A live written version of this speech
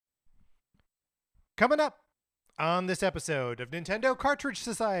Coming up on this episode of Nintendo Cartridge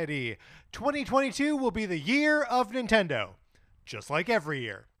Society, 2022 will be the year of Nintendo, just like every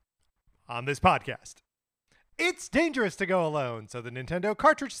year on this podcast. It's dangerous to go alone, so the Nintendo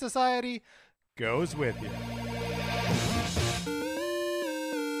Cartridge Society goes with you.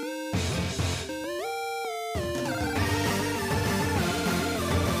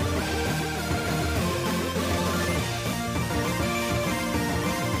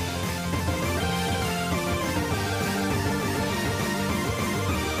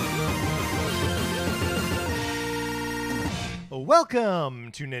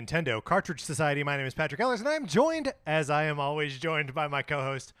 Welcome to Nintendo Cartridge Society. My name is Patrick Ellers, and I'm joined, as I am always joined, by my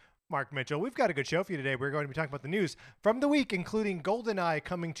co-host, Mark Mitchell. We've got a good show for you today. We're going to be talking about the news from the week, including GoldenEye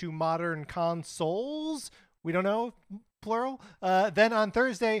coming to modern consoles. We don't know, plural. Then on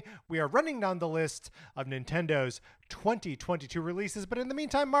Thursday, we are running down the list of Nintendo's 2022 releases. But in the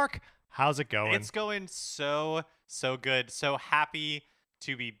meantime, Mark, how's it going? It's going so good. So happy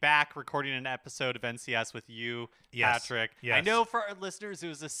to be back recording an episode of NCS with you, Patrick. Yes. I know for our listeners, it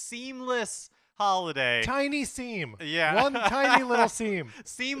was a seamless holiday. Tiny seam. Yeah. One tiny little seam.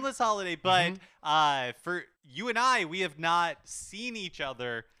 Seamless holiday. But for you and I, we have not seen each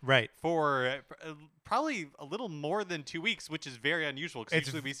other for probably a little more than 2 weeks, which is very unusual because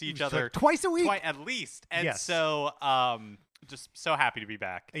usually we see each other twice a week. At least. And so just so happy to be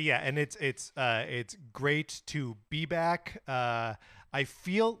back. Yeah, and it's great to be back. I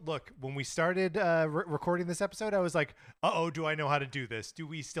feel, look, when we started recording this episode, I was like, do I know how to do this? Do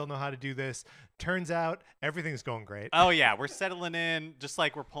we still know how to do this? Turns out everything's going great. Oh, yeah. We're settling in just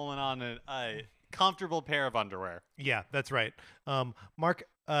like we're pulling on a comfortable pair of underwear. Yeah, that's right. Mark,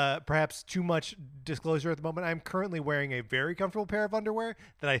 perhaps too much disclosure at the moment. I'm currently wearing a very comfortable pair of underwear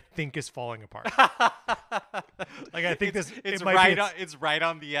that I think is falling apart. Like, I think it's right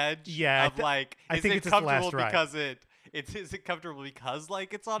on the edge. Yeah. I think it's comfortable because is it comfortable because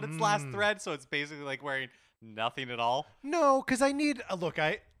like it's on its last thread, so it's basically like wearing nothing at all? No, because I need a look.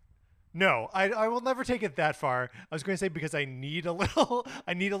 I will never take it that far. I was going to say because I need a little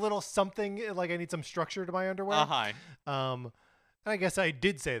something, like I need some structure to my underwear. And I guess I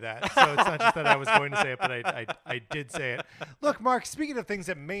did say that, so it's not just that I was going to say it, but I did say it. Look, Mark, speaking of things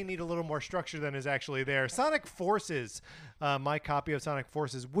that may need a little more structure than is actually there, Sonic Forces, my copy of Sonic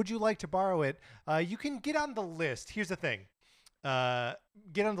Forces, would you like to borrow it? You can get on the list. Here's the thing.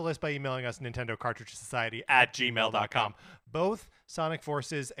 Get on the list by emailing us Nintendo Cartridge Society at gmail.com. Both Sonic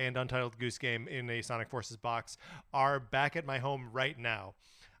Forces and Untitled Goose Game in a Sonic Forces box are back at my home right now.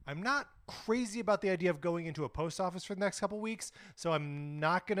 I'm not crazy about the idea of going into a post office for the next couple weeks, so I'm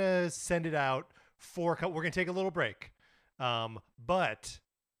not going to send it out we're going to take a little break. But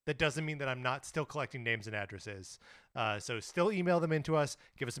that doesn't mean that I'm not still collecting names and addresses. So still email them into us.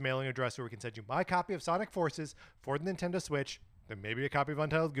 Give us a mailing address where we can send you my copy of Sonic Forces for the Nintendo Switch. There may be a copy of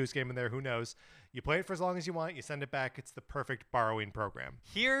Untitled Goose Game in there. Who knows? You play it for as long as you want. You send it back. It's the perfect borrowing program.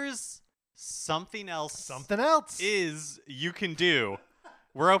 Here's something else. Something else is you can do.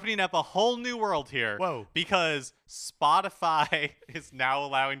 We're opening up a whole new world here. Whoa. Because Spotify is now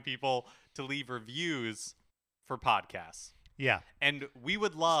allowing people to leave reviews for podcasts. Yeah. And we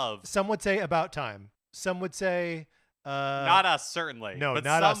would love... Some would say about time. Some would say... not us, certainly. No, but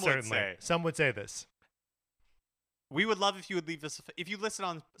not some us, certainly. Some would say this. We would love if you would leave us... If you listen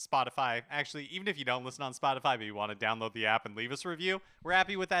on Spotify, actually, even if you don't listen on Spotify, but you want to download the app and leave us a review, we're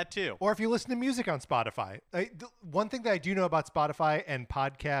happy with that too. Or if you listen to music on Spotify. One thing that I do know about Spotify and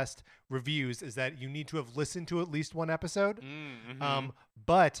podcast reviews is that you need to have listened to at least one episode.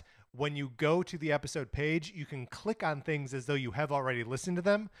 But when you go to the episode page, you can click on things as though you have already listened to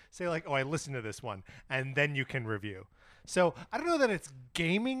them. Say like, I listened to this one. And then you can review. So I don't know that it's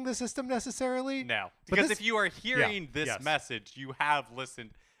gaming the system necessarily. No, because if you are hearing this message, you have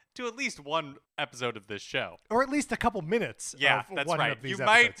listened to at least one episode of this show, or at least a couple minutes. Yeah, of that's one right. Of these you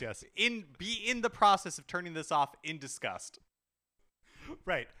episodes, might be in the process of turning this off in disgust.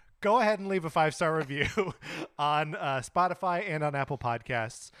 Right. Go ahead and leave a 5-star review on Spotify and on Apple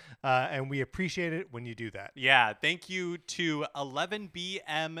Podcasts, and we appreciate it when you do that. Yeah, thank you to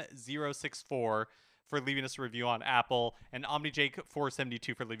 11BM064 for leaving us a review on Apple, and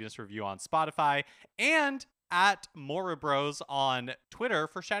OmniJake472 for leaving us a review on Spotify, and at Mora Bros on Twitter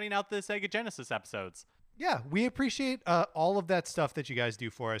for shouting out the Sega Genesis episodes. Yeah, we appreciate all of that stuff that you guys do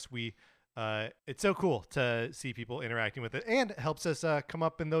for us. It's so cool to see people interacting with it, and it helps us come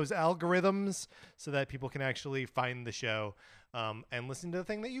up in those algorithms so that people can actually find the show and listen to the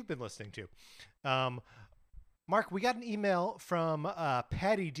thing that you've been listening to. Mark, we got an email from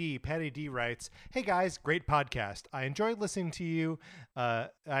Patty D. Patty D writes, "Hey guys, great podcast. I enjoy listening to you.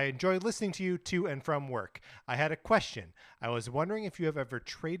 To and from work. I had a question. I was wondering if you have ever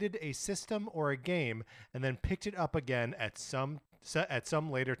traded a system or a game and then picked it up again at some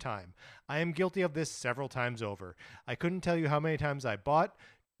later time. I am guilty of this several times over. I couldn't tell you how many times I bought,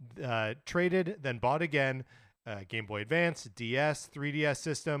 traded, then bought again." Game Boy Advance, DS, 3DS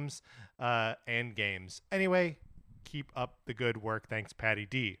systems, and games. Anyway, keep up the good work. Thanks, Patty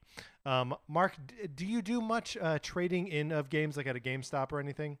D. Mark, do you do much trading in of games, like at a GameStop or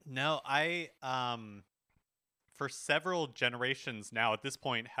anything? No, I for several generations now at this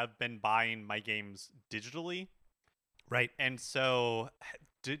point have been buying my games digitally. Right. And so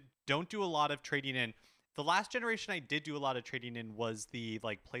don't do a lot of trading in. The last generation I did do a lot of trading in was the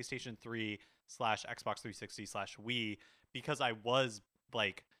like PlayStation 3 / Xbox 360 / Wii, because I was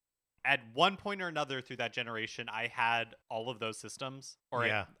like, at one point or another through that generation, I had all of those systems.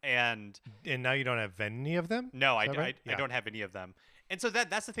 And now you don't have any of them? No, I don't have any of them. And so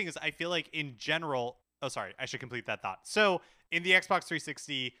that's the thing, is I feel like in general, oh, sorry, I should complete that thought. So in the Xbox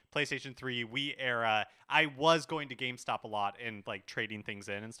 360, PlayStation 3, Wii era, I was going to GameStop a lot and like trading things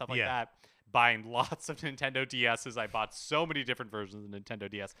in and stuff like that. Buying lots of Nintendo DSs. I bought so many different versions of Nintendo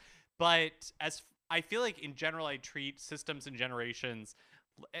DS. But as I feel like in general, I treat systems and generations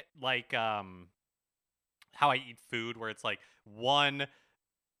like how I eat food, where it's like one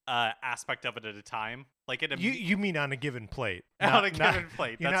aspect of it at a time. Like you mean on a given plate? On a given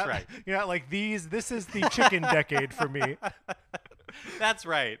plate. That's right. You're not like these. This is the chicken decade for me. That's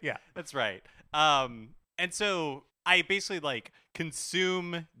right. Yeah, that's right. And so I basically like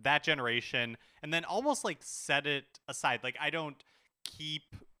consume that generation and then almost like set it aside. Like I don't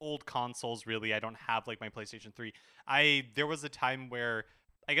keep old consoles, really. I don't have like my PlayStation 3. There was a time where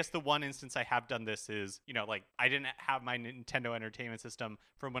I guess the one instance I have done this is, like I didn't have my Nintendo Entertainment System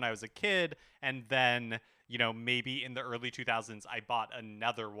from when I was a kid, and then, maybe in the early 2000s I bought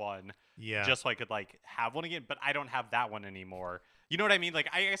another one, just so I could like have one again, but I don't have that one anymore. You know what I mean? Like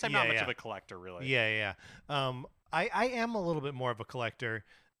I guess I'm not much of a collector, really. Yeah. I am a little bit more of a collector.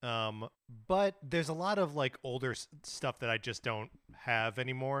 But there's a lot of like older stuff that I just don't have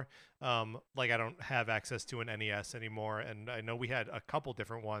anymore. Like I don't have access to an NES anymore, and I know we had a couple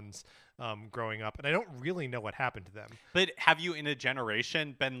different ones growing up, and I don't really know what happened to them. But have you in a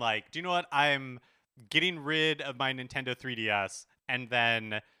generation been like, do you know what? I'm getting rid of my Nintendo 3DS, and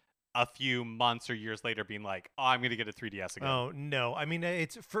then a few months or years later being like, oh, I'm going to get a 3DS again? Oh, no. I mean,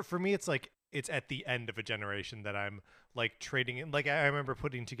 it's for me, it's like it's at the end of a generation that I'm like trading in. Like I remember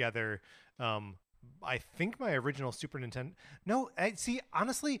putting together I think my original Super Nintendo. No,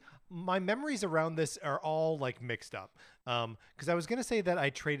 honestly, my memories around this are all like mixed up. Because I was gonna say that I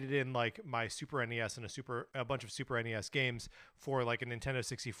traded in like my Super NES and a bunch of Super NES games for like a Nintendo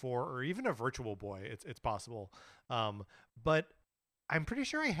 64 or even a Virtual Boy. It's possible. But I'm pretty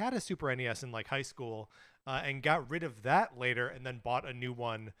sure I had a Super NES in like high school and got rid of that later and then bought a new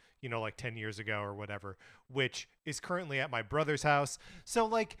one, like 10 years ago or whatever, which is currently at my brother's house. So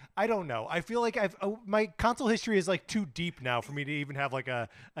like, I don't know. I feel like my console history is like too deep now for me to even have like an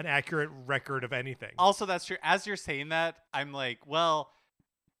accurate record of anything. Also, that's true. As you're saying that, I'm like, well,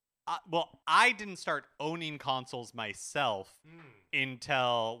 I didn't start owning consoles myself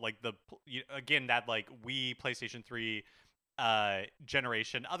until like again, that like Wii, PlayStation 3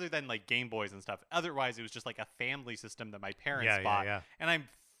 generation, other than like Game Boys and stuff. Otherwise, it was just like a family system that my parents bought. And I'm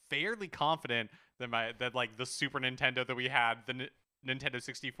fairly confident that like the Super Nintendo that we had, the Nintendo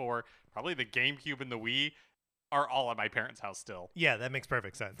 64, probably the GameCube and the Wii are all at my parents' house still. Yeah, that makes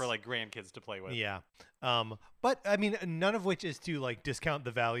perfect sense. For like grandkids to play with. Yeah. But I mean, none of which is to like discount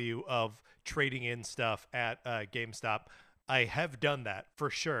the value of trading in stuff at GameStop. I have done that for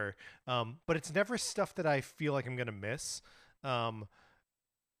sure. But it's never stuff that I feel like I'm going to miss.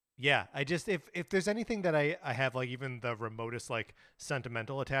 Yeah, I just if there's anything that I have like even the remotest like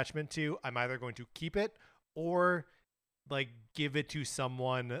sentimental attachment to, I'm either going to keep it or like give it to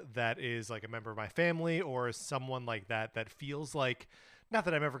someone that is like a member of my family or someone like that feels like, not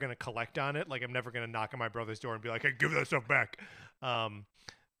that I'm ever going to collect on it, like I'm never going to knock on my brother's door and be like, hey, give that stuff back.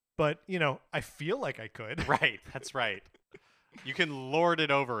 But I feel like I could. Right, that's right. You can lord it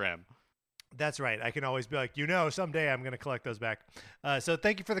over him. That's right. I can always be like, someday I'm going to collect those back. So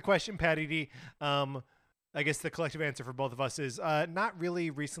thank you for the question, Patty D. I guess the collective answer for both of us is not really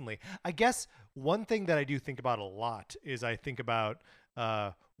recently. I guess one thing that I do think about a lot is I think about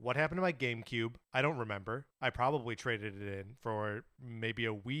what happened to my GameCube. I don't remember. I probably traded it in for maybe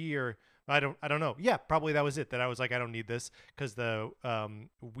a Wii or I don't know. Yeah, probably that was it. That I was like, I don't need this because the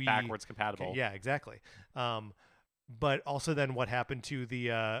Wii backwards compatible. Yeah, exactly. But also then what happened to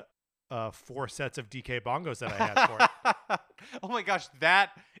the 4 sets of DK bongos that I had for it? Oh my gosh,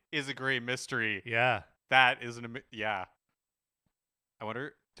 that is a great mystery. Yeah, that is yeah. I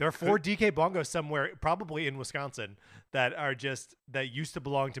wonder. There are 4 DK bongos somewhere, probably in Wisconsin, that used to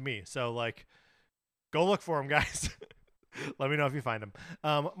belong to me. So like, go look for them, guys. Let me know if you find them.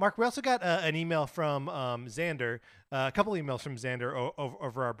 Mark, we also got an email from Xander, a couple emails from Xander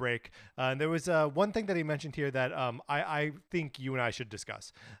over our break. And there was one thing that he mentioned here that I think you and I should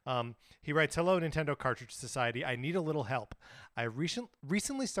discuss. He writes, "Hello, Nintendo Cartridge Society. I need a little help. I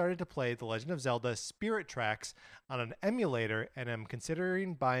recently started to play The Legend of Zelda Spirit Tracks on an emulator and am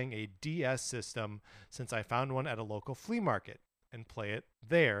considering buying a DS system since I found one at a local flea market and play it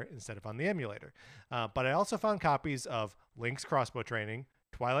there instead of on the emulator. But I also found copies of Link's Crossbow Training,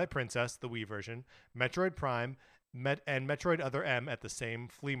 Twilight Princess, the Wii version, Metroid Prime, and Metroid Other M at the same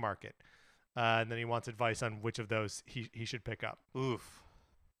flea market." And then he wants advice on which of those he should pick up. Oof.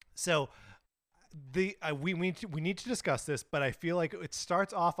 So we need to discuss this, but I feel like it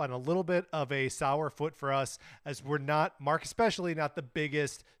starts off on a little bit of a sour foot for us, as we're not, Mark especially, not the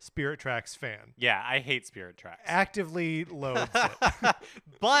biggest Spirit Tracks fan. Yeah, I hate Spirit Tracks. Actively loathes it.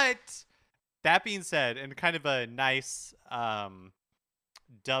 But that being said, and kind of a nice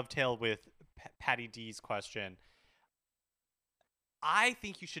dovetail with Patty D's question, I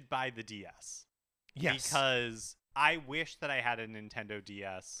think you should buy the DS. Yes. Because I wish that I had a Nintendo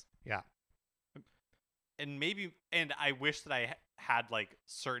DS. Yeah. And I wish that I had like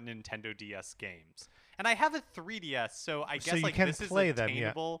certain Nintendo DS games. And I have a 3DS, so I guess like this is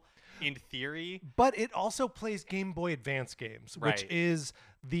attainable in theory. But it also plays Game Boy Advance games, which is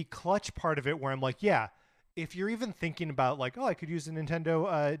the clutch part of it, where I'm like, yeah, if you're even thinking about like, oh, I could use a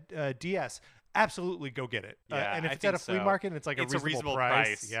Nintendo DS, absolutely go get it. Yeah, and if it's at a flea market and it's like a reasonable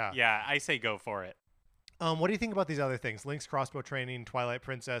price. Yeah, I say go for it. What do you think about these other things? Link's Crossbow Training, Twilight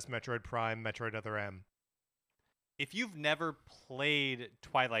Princess, Metroid Prime, Metroid Other M. If you've never played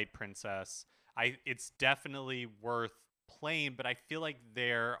Twilight Princess, it's definitely worth playing, but I feel like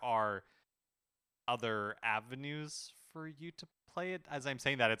there are other avenues for you to play it. As I'm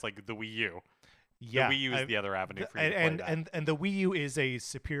saying that, it's like the Wii U. Yeah, the Wii U is the other avenue for you to play that. And the Wii U is a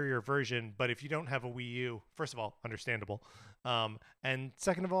superior version, but if you don't have a Wii U, first of all, understandable. And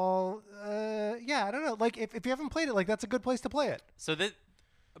second of all, yeah, I don't know. Like if you haven't played it, like that's a good place to play it. So that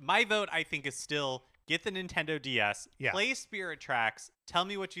my vote, I think, is still get the Nintendo DS, play Spirit Tracks. Tell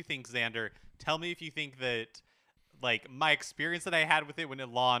me what you think, Xander. Tell me if you think that, like, my experience that I had with it when it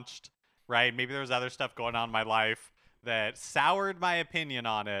launched, right? Maybe there was other stuff going on in my life that soured my opinion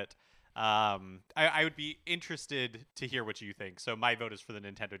on it. I would be interested to hear what you think. So my vote is for the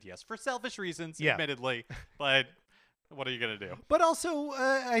Nintendo DS for selfish reasons, admittedly. But what are you gonna do? But also,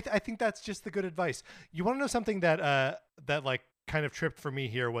 I think that's just the good advice. You want to know something that like kind of tripped for me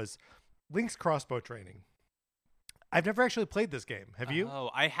here was Link's Crossbow Training. I've never actually played this game. Have you? Oh,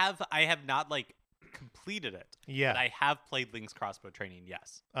 I have not like completed it. Yeah. But I have played Link's Crossbow Training,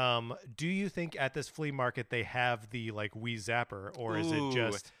 yes. Do you think at this flea market they have the like Wii Zapper, or is it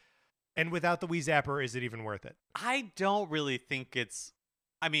just, and without the Wii Zapper, is it even worth it? I don't really think it's,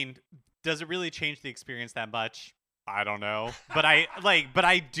 I mean, does it really change the experience that much? I don't know. But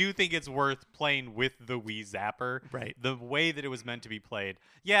I do think it's worth playing with the Wii Zapper. Right. The way that it was meant to be played.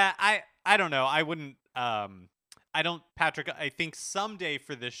 Yeah, I don't know. I wouldn't Patrick, I think someday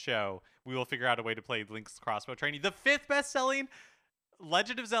for this show we will figure out a way to play Link's Crossbow Training, the 5th best-selling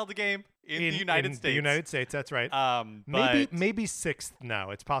Legend of Zelda game in the United States. The United States, that's right. Maybe 6th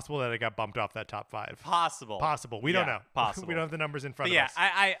now. It's possible that it got bumped off that top 5. Possible. We don't know. Possible. We don't have the numbers in front of us.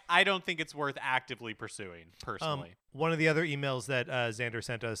 I don't think it's worth actively pursuing, personally. One of the other emails that Xander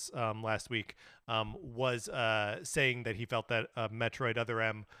sent us last week was saying that he felt that Metroid Other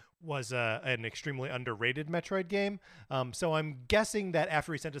M was an extremely underrated Metroid game. So I'm guessing that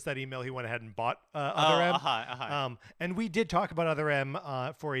after he sent us that email, he went ahead and bought Other M. And we did talk about Other M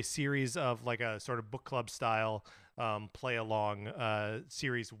for a series of like a sort of book club style play along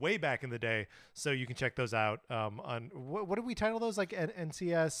series way back in the day. So you can check those out on what did we title those? Like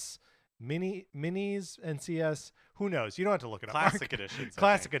NCS minis, NCS. Who knows? You don't have to look it up. Classic editions.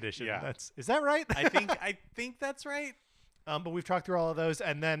 Classic edition. Yeah. Is that right? I think that's right. But we've talked through all of those,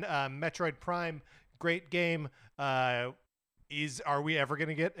 and then Metroid Prime, great game. Are we ever going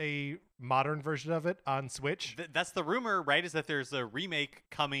to get a modern version of it on Switch? That's the rumor, right? Is that there's a remake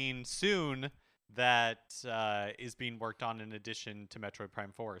coming soon that is being worked on in addition to Metroid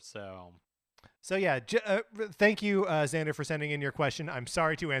Prime 4. So So yeah, thank you, Xander, for sending in your question. I'm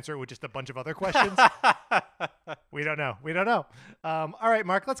sorry to answer it with just a bunch of other questions. We don't know. All right,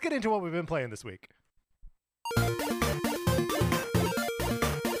 Mark, let's get into what we've been playing this week.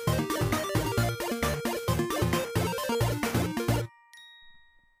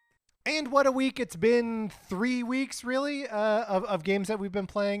 And what a week. It's been 3 weeks, really, of games that we've been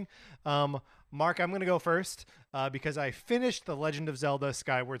playing. Mark, I'm going to go first because I finished The Legend of Zelda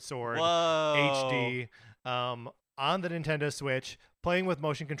Skyward Sword HD on the Nintendo Switch, playing with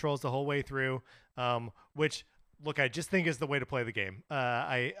motion controls the whole way through, which, look, I just think is the way to play the game.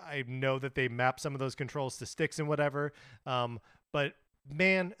 I know that they map some of those controls to sticks and whatever, but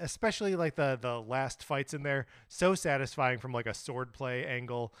man, especially like the last fights in there, so satisfying from like a sword play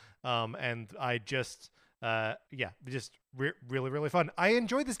angle, and I just really fun. I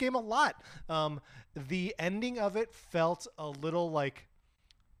enjoyed this game a lot. The ending of it felt a little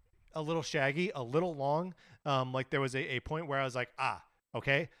shaggy, a little long. Like there was a point where I was like,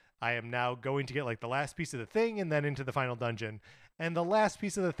 okay, I am now going to get like the last piece of the thing and then into the final dungeon. And the last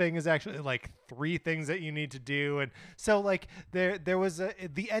piece of the thing is actually like 3 things that you need to do. And so like there was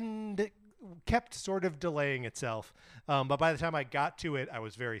the end kept sort of delaying itself. But by the time I got to it, I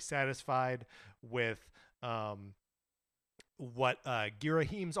was very satisfied with what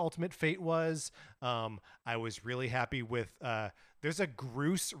Girahim's ultimate fate was. I was really happy with there's a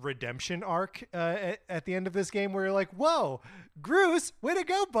Groose redemption arc at the end of this game where you're like, whoa, Groose, way to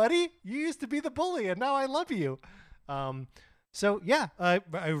go, buddy. You used to be the bully and now I love you. So yeah, I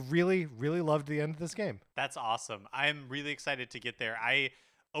really loved the end of this game. That's awesome. I'm really excited to get there.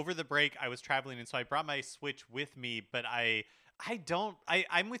 Over the break, I was traveling, and so I brought my Switch with me, but I'm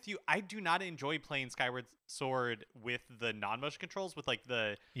with you. I do not enjoy playing Skyward Sword with the non-motion controls, with like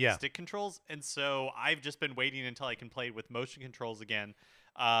the stick controls. And so I've just been waiting until I can play with motion controls again.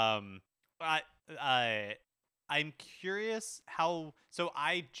 I'm curious so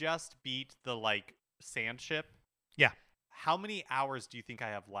I just beat the like sand ship. Yeah. How many hours do you think I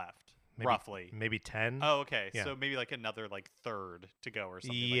have left? Roughly. Maybe 10. Oh, okay. Yeah. So maybe like another like third to go or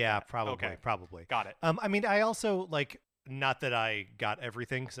something. Yeah, like that. probably. Got it. I mean, I also like, not that I got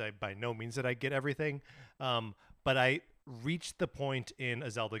everything, because I by no means did I get everything, but I reached the point in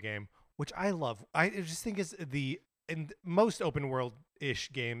a Zelda game, which I love. I just think is and most open world ish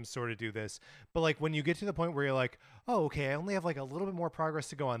games sort of do this, but like when you get to the point where you're like, oh, okay, I only have like a little bit more progress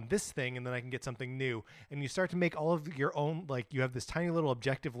to go on this thing, and then I can get something new, and you start to make all of your own, like you have this tiny little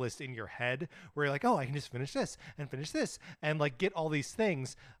objective list in your head where you're like, oh, I can just finish this and like get all these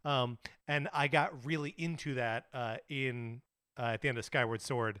things, and I got really into that at the end of Skyward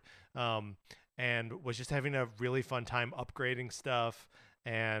Sword, and was just having a really fun time upgrading stuff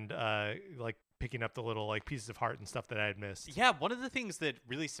and like picking up the little like pieces of heart and stuff that I had missed. Yeah, one of the things that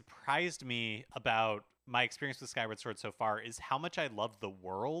really surprised me about my experience with Skyward Sword so far is how much I love the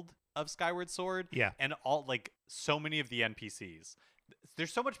world of Skyward Sword. Yeah. And all like so many of the NPCs.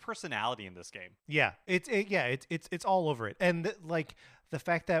 There's so much personality in this game. Yeah, it's all over it. And like the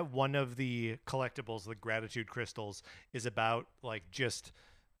fact that one of the collectibles, the gratitude crystals, is about like just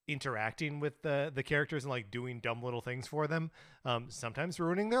interacting with the characters and like doing dumb little things for them, sometimes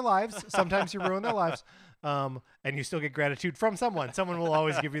ruining their lives, sometimes you ruin their lives, and you still get gratitude from someone will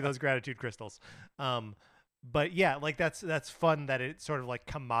always give you those gratitude crystals, but yeah, like that's fun that it sort of like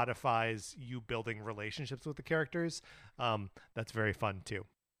commodifies you building relationships with the characters. That's very fun too.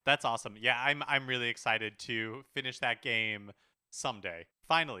 That's awesome. Yeah, I'm really excited to finish that game someday,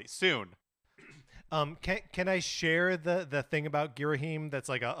 finally, soon. Can I share the thing about Girahim that's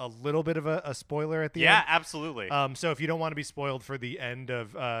like a little bit of a spoiler at the end? Yeah, absolutely. So if you don't want to be spoiled for the end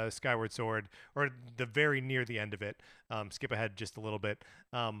of Skyward Sword, or the very near the end of it, skip ahead just a little bit.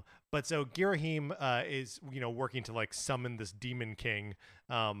 But so Girahim is working to like summon this Demon King,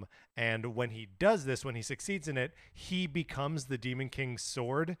 and when he does this, when he succeeds in it, he becomes the Demon King's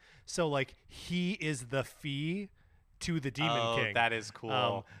sword. So like he is the fee to the Demon King. That is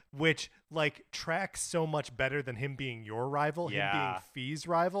cool. Which like tracks so much better than him being your rival. Yeah. Him being Fee's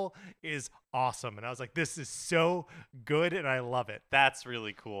rival is awesome. And I was like, this is so good and I love it. That's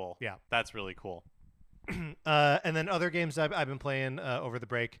really cool. Yeah. That's really cool. And then other games I've been playing over the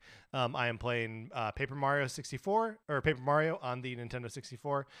break. I am playing Paper Mario 64, or Paper Mario on the Nintendo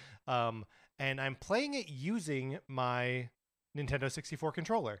 64. And I'm playing it using my Nintendo 64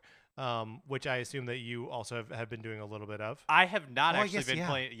 controller, which I assume that you also have been doing a little bit of. I have not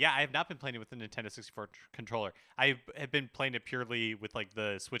playing. Yeah, I have not been playing it with the Nintendo 64 controller. I have been playing it purely with like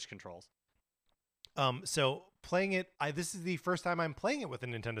the Switch controls. So playing it. This is the first time I'm playing it with a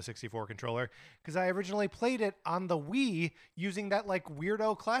Nintendo 64 controller because I originally played it on the Wii using that like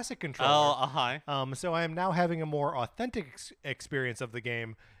weirdo classic controller. Oh, So I am now having a more authentic experience of the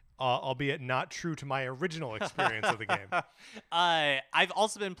game, albeit not true to my original experience of the game. I've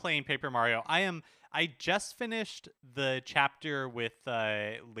also been playing Paper Mario. I just finished the chapter with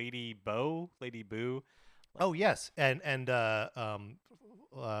Lady Boo. Oh yes, and Tubba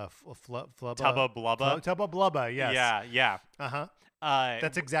Blubba. Tubba Blubba, yes. Yeah.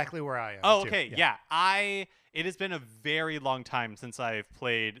 That's exactly where I am. Oh, too. okay, yeah. It has been a very long time since I've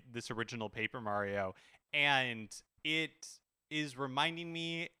played this original Paper Mario, and it is reminding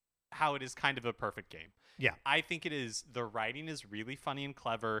me how it is kind of a perfect game. Yeah. I think it is. The writing is really funny and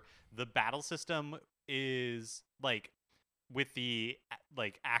clever. The battle system is like with the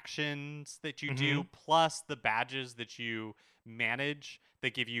like actions that you do plus the badges that you manage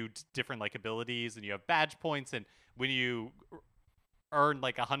that give you different like abilities, and you have badge points, and when you earn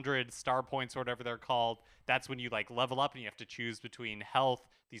like 100 star points or whatever they're called, that's when you like level up, and you have to choose between health,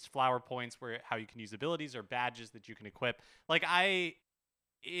 these flower points where how you can use abilities, or badges that you can equip.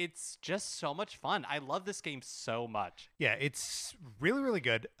 It's just so much fun. I love this game so much. Yeah, it's really, really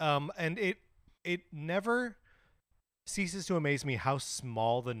good. And it never ceases to amaze me how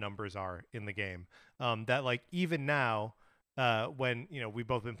small the numbers are in the game. That like even now, when we've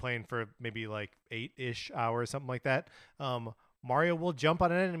both been playing for maybe like 8-ish hours, something like that. Mario will jump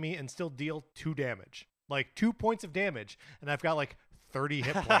on an enemy and still deal 2 damage, like 2 points of damage, and I've got like 30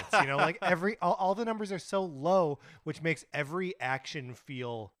 hit points. Like all the numbers are so low, which makes every action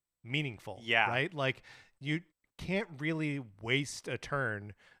feel meaningful. Yeah. Right. Like you can't really waste a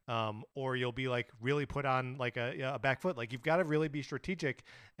turn, or you'll be like really put on like a back foot. Like you've got to really be strategic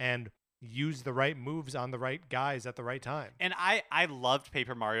and use the right moves on the right guys at the right time. And I loved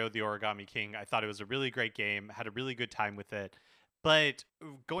Paper Mario: The Origami King. I thought it was a really great game. Had a really good time with it. But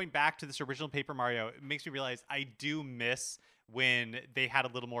going back to this original Paper Mario, it makes me realize I do miss when they had a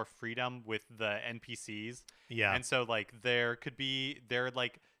little more freedom with the NPCs. Yeah. And so like there are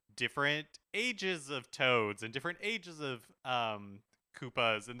like different ages of Toads and different ages of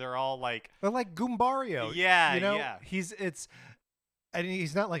Koopas, and they're like Goombario. Yeah, yeah. He's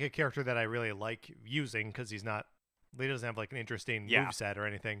not like a character that I really like using because he doesn't have like an interesting moveset or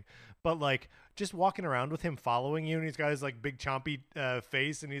anything. But like just walking around with him following you, and he's got his like big chompy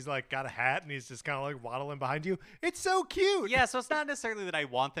face, and he's like got a hat, and he's just kind of like waddling behind you. It's so cute. Yeah, so it's not necessarily that I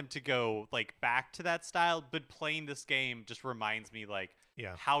want them to go like back to that style, but playing this game just reminds me like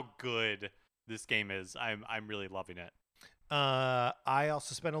how good this game is. I'm really loving it. I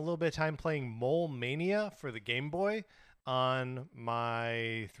also spent a little bit of time playing Mole Mania for the Game Boy on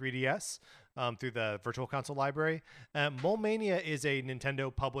my 3DS. Through the Virtual Console library. Mole Mania is a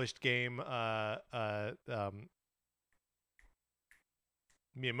Nintendo published game.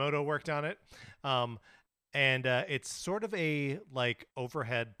 Miyamoto worked on it. And it's sort of a like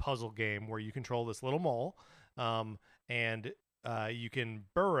overhead puzzle game where you control this little mole. And you can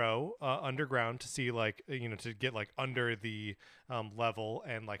burrow underground to see like, to get like under the level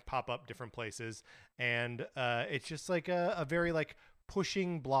and like pop up different places. And it's just like a very like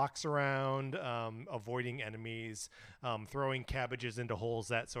pushing blocks around, avoiding enemies, throwing cabbages into holes,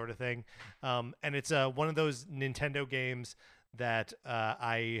 that sort of thing. And it's one of those Nintendo games that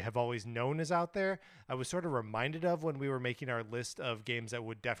I have always known is out there. I was sort of reminded of when we were making our list of games that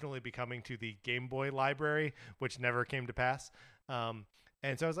would definitely be coming to the Game Boy library, which never came to pass. And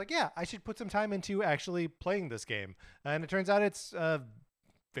so I was like, yeah, I should put some time into actually playing this game. And it turns out it's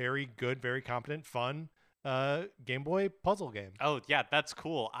very good, very competent, fun Game Boy puzzle game. Oh yeah, that's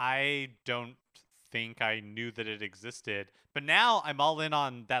cool. I don't think I knew that it existed, but now I'm all in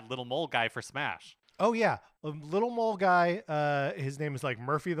on that little mole guy for Smash. Oh yeah, a little mole guy. His name is like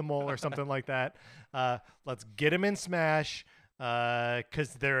Murphy the Mole or something like that. Let's get him in Smash,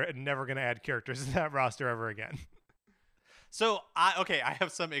 because they're never gonna add characters to that roster ever again. So I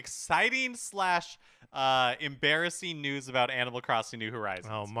have some exciting / embarrassing news about Animal Crossing New Horizons.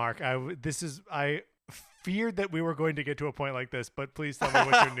 Oh, Mark, I feared that we were going to get to a point like this, but please tell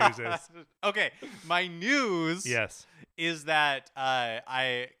me what your news is. Okay, my news yes is that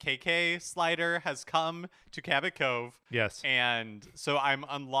KK Slider has come to Cabot Cove. Yes. And so I'm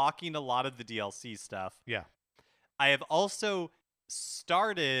unlocking a lot of the DLC stuff. Yeah. I have also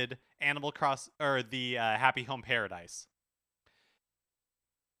started the Happy Home Paradise.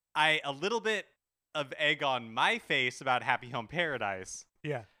 A little bit of egg on my face about Happy Home Paradise.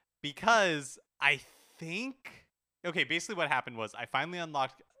 Yeah. Because I think, basically what happened was I finally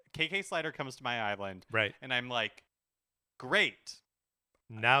unlocked KK Slider comes to my island. Right. And I'm like, great.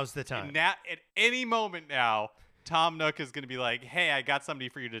 Now's the time. Now, at any moment now, Tom Nook is going to be like, hey, I got somebody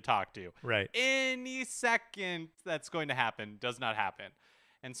for you to talk to. Right. Any second that's going to happen does not happen.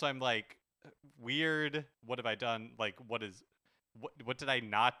 And so I'm like, weird. What have I done? Like, what did I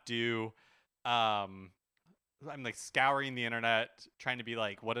not do? I'm like scouring the internet, trying to be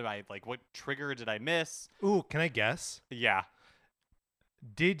like, what trigger did I miss? Ooh, can I guess? Yeah.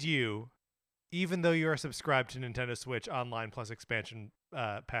 Did you, even though you are subscribed to Nintendo Switch Online Plus expansion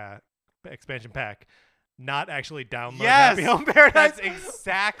pack, not actually download Happy Home Paradise? That's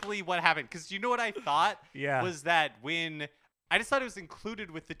exactly what happened. Because you know what I thought? Yeah. Was that when I just thought it was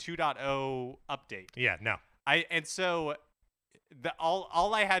included with the 2.0 update. Yeah, no. And so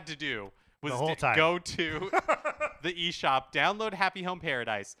all I had to do was go to the eShop, download Happy Home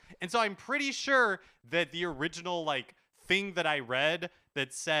Paradise. And so I'm pretty sure that the original like thing that I read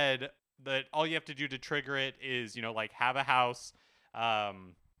that said that all you have to do to trigger it is, like have a house, have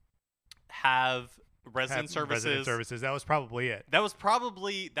resident services. That was probably it. That was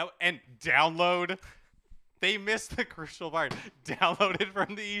probably that, and download. They missed the crucial part. Download it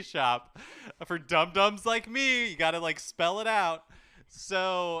from the eShop. For dum-dums like me, you got to like spell it out.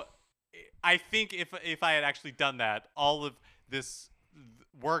 So I think if I had actually done that, all of this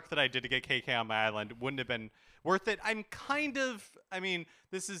work that I did to get KK on my island wouldn't have been worth it.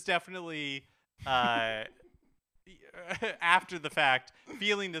 This is definitely after the fact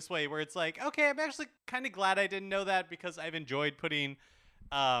feeling this way where it's like, okay, I'm actually kind of glad I didn't know that because I've enjoyed putting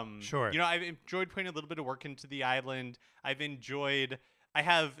sure. I've enjoyed putting a little bit of work into the island. I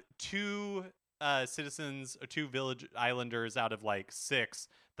have two citizens or two village islanders out of like 6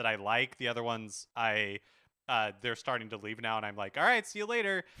 that I like. The other ones they're starting to leave now and I'm like, all right, see you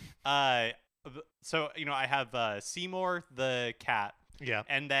later. So, I have Seymour the cat. Yeah.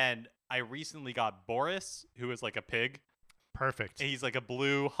 And then I recently got Boris, who is like a pig. Perfect. He's like a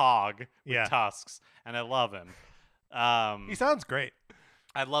blue hog with tusks, and I love him. He sounds great.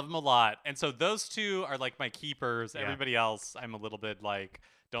 I love him a lot. And so those two are like my keepers. Yeah. Everybody else, I'm a little bit like,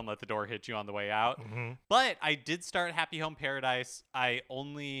 don't let the door hit you on the way out. Mm-hmm. But I did start Happy Home Paradise. I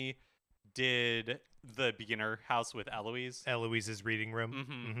only did the beginner house with Eloise's reading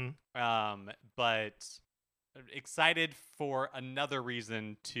room. Mm-hmm. But excited for another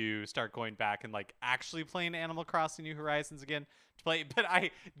reason to start going back and like actually playing Animal Crossing New Horizons again to play. But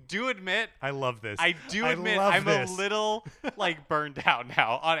I do admit, I love this. I'm a little like burned out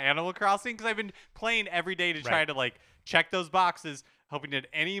now on Animal Crossing because I've been playing every day to try to like check those boxes, hoping at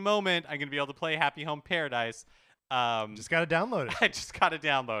any moment I'm gonna be able to play Happy Home Paradise. Just gotta download it. I just gotta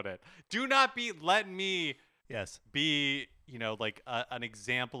download it. Do not let me be like an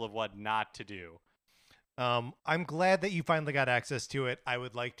example of what not to do. I'm glad that you finally got access to it. I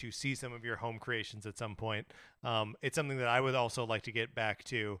would like to see some of your home creations at some point. It's something that I would also like to get back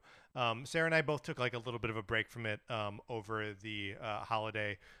to. Sarah and I both took like a little bit of a break from it over the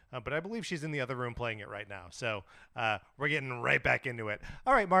holiday, but I believe she's in the other room playing it right now. So we're getting right back into it.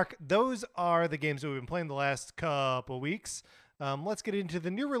 All right, Mark, those are the games that we've been playing the last couple weeks. Let's get into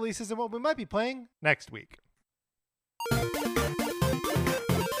the new releases and what we might be playing next week.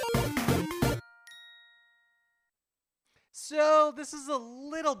 So this is a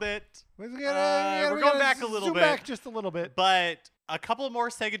little bit. We're going back a little bit. Back just a little bit. But a couple more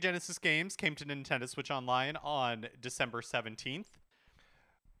Sega Genesis games came to Nintendo Switch Online on December 17th.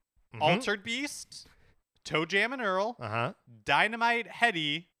 Mm-hmm. Altered Beast, Toe Jam and Earl, Dynamite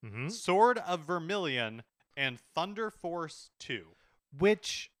Headdy, Sword of Vermilion, and Thunder Force 2.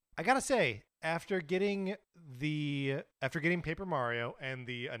 Which I gotta say, after getting Paper Mario and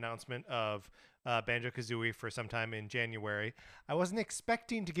the announcement of Banjo-Kazooie for sometime in January, I wasn't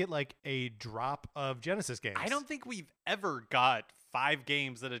expecting to get like a drop of Genesis games. I don't think we've ever got 5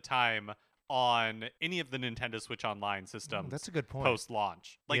 games at a time on any of the Nintendo Switch Online systems. That's a good point.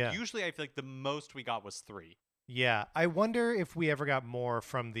 Post-launch. Usually I feel like the most we got was 3. Yeah, I wonder if we ever got more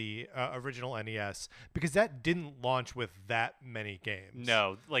from the original NES, because that didn't launch with that many games.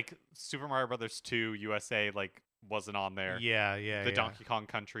 No, like Super Mario Brothers 2 USA wasn't on there. Yeah. The Donkey Kong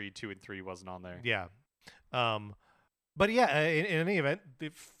Country 2 and 3 wasn't on there. Yeah. But yeah, in any event,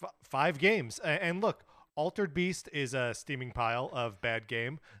 5 games. And look, Altered Beast is a steaming pile of bad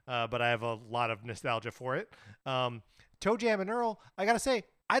game, but I have a lot of nostalgia for it. Toe Jam and Earl, I gotta say,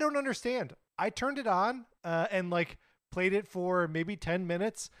 I don't understand. I turned it on and played it for maybe 10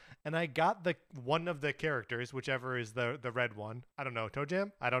 minutes, and I got one of the characters, whichever is the red one. I don't know, Toe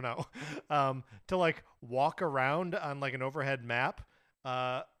Jam? I don't know. To walk around on an overhead map.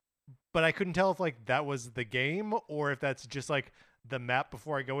 But I couldn't tell if that was the game or if that's just the map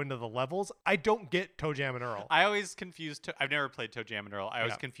before I go into the levels, I don't get ToeJam and Earl. I always confused. I've never played ToeJam and Earl. I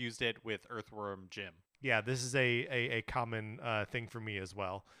always confused it with Earthworm Jim. Yeah, this is a common thing for me as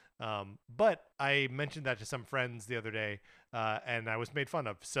well. But I mentioned that to some friends the other day, and I was made fun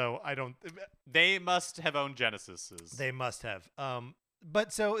of. So I don't. They must have owned Genesises. They must have.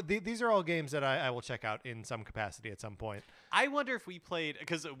 But so these are all games that I will check out in some capacity at some point. I wonder if we played,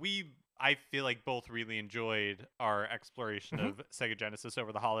 because I feel like both really enjoyed our exploration of Sega Genesis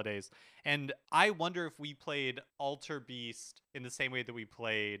over the holidays. And I wonder if we played Alter Beast in the same way that we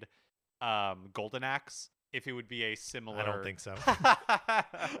played Golden Axe, if it would be a similar. I don't think so.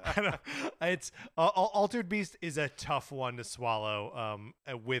 It's Altered Beast is a tough one to swallow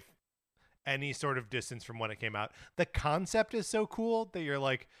with any sort of distance from when it came out. The concept is so cool that you're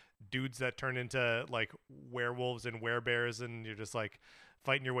like dudes that turn into like werewolves and werebears, and you're just like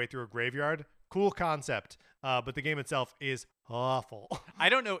fighting your way through a graveyard. Cool concept, but the game itself is awful. I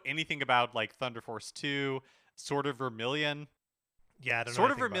don't know anything about like Thunder Force 2, Sword of Vermilion. Yeah, I don't know. Sword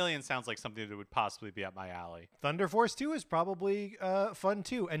of Vermilion sounds like something that would possibly be up my alley. Thunder Force 2 is probably fun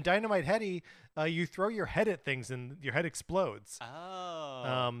too. And Dynamite Heady, you throw your head at things and your head explodes.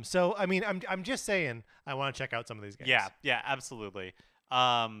 Oh. So I mean, I'm just saying, I want to check out some of these games. Yeah, absolutely.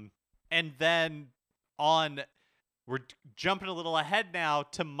 And then we're jumping a little ahead now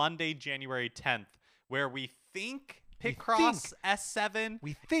to Monday, January 10th, where we think Picross S7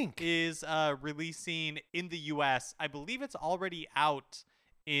 is releasing in the US. I believe it's already out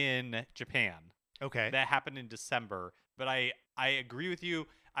in Japan. Okay. That happened in December. But I agree with you.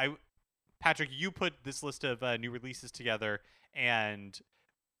 Patrick, you put this list of new releases together, and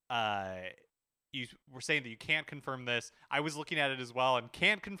you were saying that you can't confirm this. I was looking at it as well and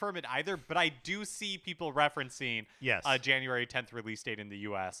can't confirm it either, but I do see people referencing a January 10th release date in the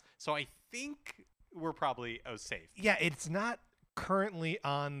US. So I think we're probably safe. Yeah, it's not currently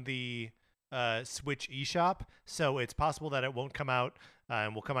on the Switch eShop, so it's possible that it won't come out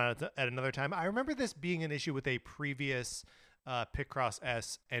and will come out at another time. I remember this being an issue with a previous Picross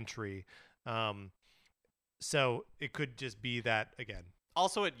S entry, so it could just be that again.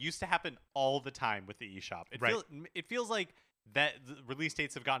 Also, it used to happen all the time with the eShop. It feels like that the release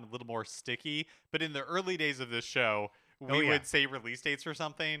dates have gotten a little more sticky, but in the early days of this show, we would say release dates for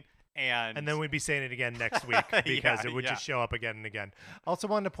something, and then we'd be saying it again next week because it would just show up again and again. Also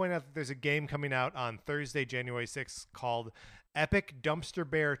wanted to point out that there's a game coming out on Thursday, January 6th called Epic Dumpster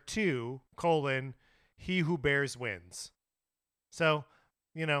Bear 2, He Who Bears Wins. So,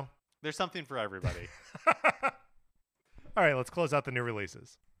 there's something for everybody. All right, let's close out the new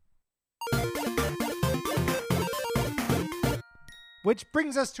releases. Which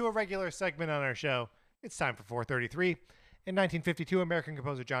brings us to a regular segment on our show. It's time for 433. In 1952, American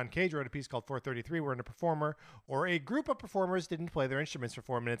composer John Cage wrote a piece called 433, wherein a performer or a group of performers didn't play their instruments for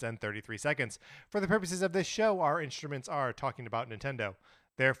 4 minutes and 33 seconds. For the purposes of this show, our instruments are talking about Nintendo.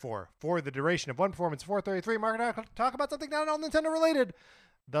 Therefore, for the duration of one performance, 433, Mark and I will talk about something not at all Nintendo related,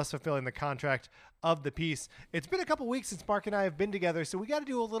 thus fulfilling the contract of the piece. It's been a couple weeks since Mark and I have been together, so we got to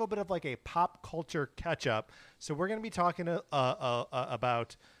do a little bit of like a pop culture catch-up. So we're going to be talking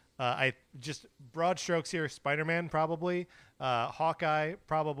about... I just broad strokes here. Spider-Man probably, Hawkeye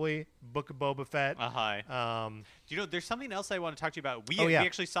probably, Book of Boba Fett. There's something else I want to talk to you about. We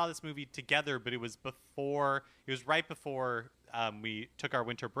actually saw this movie together, but it was right before we took our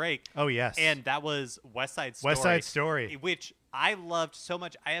winter break. Oh yes, and that was West Side Story. West Side Story, which I loved so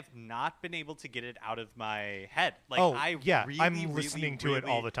much. I have not been able to get it out of my head. I'm listening to it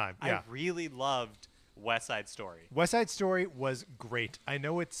all the time. Yeah. I really loved West Side Story. West Side Story was great. I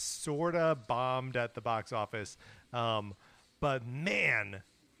know it's sort of bombed at the box office, but man,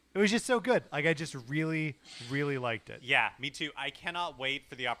 it was just so good. Like, I just really, really liked it. Yeah, me too. I cannot wait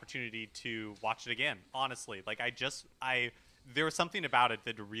for the opportunity to watch it again, honestly. Like, there was something about it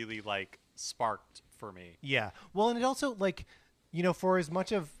that really, like, sparked for me. Yeah. Well, and it also, like, for as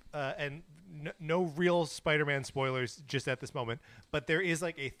much of, no real Spider-Man spoilers just at this moment, but there is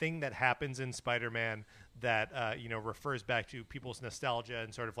like a thing that happens in Spider-Man that refers back to people's nostalgia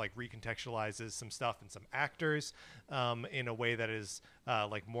and sort of like recontextualizes some stuff and some actors in a way that is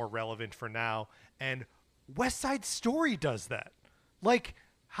like more relevant for now. And West Side Story does that. Like,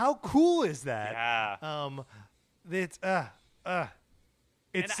 how cool is that? Yeah.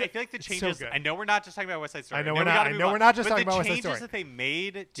 And I feel like the changes. So I know we're not just talking about West Side Story. I know we're not just talking about West Side Story. The changes that they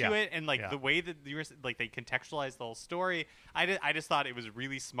made to it, and like the way that they contextualized the whole story, I just thought it was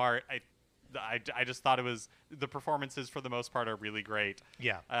really smart. I just thought it was, the performances for the most part are really great.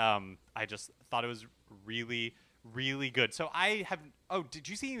 Yeah. I just thought it was really, really good. So I have Oh, did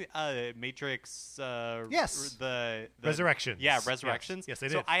you see Matrix? Yes. The Resurrections. Yeah, Resurrections. Yes, I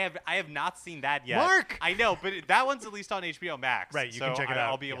did. So I have not seen that yet. Mark! I know, but that one's at least on HBO Max. Right, you can check it out.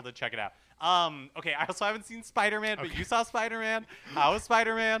 I'll be able to check it out. Okay, I also haven't seen Spider-Man, but you saw Spider-Man. How was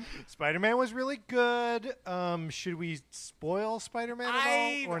Spider-Man? Spider-Man was really good. Should we spoil Spider-Man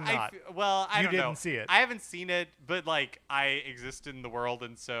at all or not? I don't know. You didn't see it. I haven't seen it, but like I exist in the world,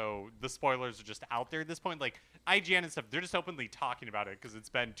 and so the spoilers are just out there at this point. Like IGN and stuff, they're just openly talking about it because it's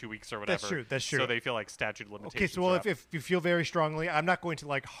been 2 weeks or whatever. That's true. So they feel like statute of limitations. Okay, so well, if you feel very strongly, I'm not going to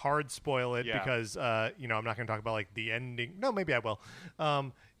like hard spoil it because I'm not going to talk about like the ending. No, maybe I will.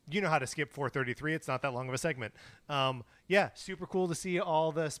 You know how to skip 433. It's not that long of a segment. Super cool to see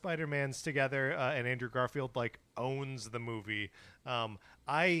all the Spider-Mans together, and Andrew Garfield like owns the movie.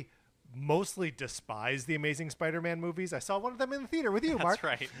 I mostly despise the Amazing Spider-Man movies. I saw one of them in the theater with you, Mark.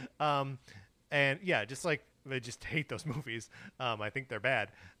 That's right. And yeah, just like I just hate those movies. I think they're bad.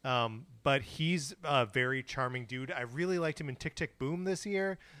 But he's a very charming dude. I really liked him in Tick, Tick, Boom this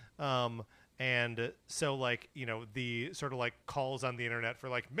year. And so, like, the sort of like calls on the internet for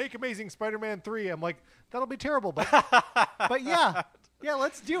like make Amazing Spider-Man 3. I'm like, that'll be terrible, but but yeah,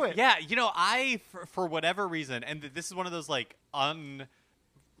 let's do it. Yeah, I for whatever reason, and this is one of those like it's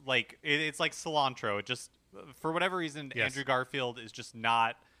like cilantro. It just for whatever reason, yes. Andrew Garfield is just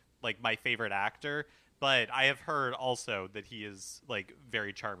not like my favorite actor. But I have heard also that he is like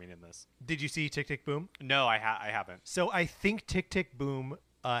very charming in this. Did you see Tick, Tick, Boom? No, I haven't. So I think Tick, Tick, Boom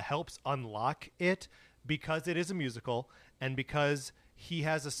helps unlock it because it is a musical and because he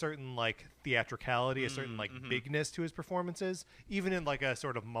has a certain like theatricality, a certain like bigness to his performances, even in like a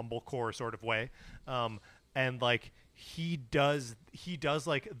sort of mumblecore sort of way. And like he does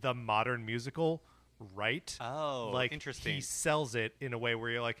like the modern musical right. Oh, like interesting. He sells it in a way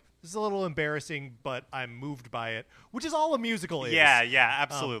where you're like, this is a little embarrassing, but I'm moved by it, which is all a musical is. Yeah,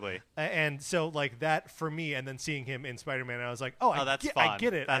 absolutely. And so, like, that for me, and then seeing him in Spider-Man, I was like, that's fun. I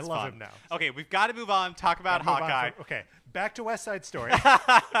get it. That's I love fun. him now. Okay, we've got to move on. Talk about Hawkeye. Okay, back to West Side Story.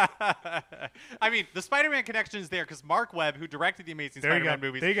 I mean, the Spider-Man connection is there because Mark Webb, who directed the Amazing Spider-Man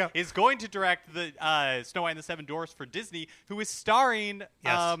movies, is going to direct the Snow White and the Seven Dwarfs for Disney, who is starring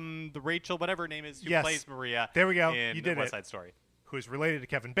the Rachel, whatever her name is, who plays Maria. There we go. In You did West it. Side Story. Who's related to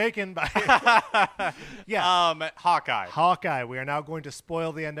Kevin Bacon by Hawkeye. Hawkeye. We are now going to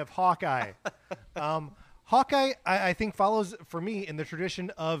spoil the end of Hawkeye. Hawkeye, I think, follows, for me, in the tradition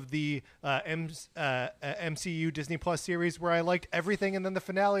of the MCU Disney Plus series where I liked everything and then the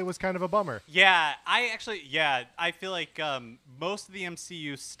finale was kind of a bummer. Yeah, I feel like most of the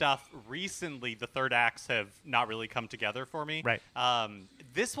MCU stuff recently, the third acts have not really come together for me. Right.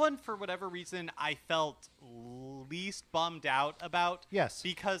 This one, for whatever reason, I felt least bummed out about. Yes.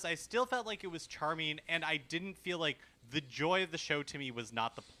 Because I still felt like it was charming, and I didn't feel like the joy of the show to me was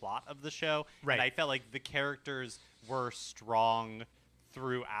not the plot of the show. Right. And I felt like the characters were strong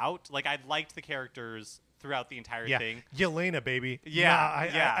throughout. Like, I liked the characters throughout the entire thing. Yelena, baby.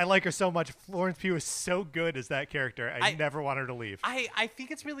 Yeah, I like her so much. Florence Pugh is so good as that character. I never want her to leave. I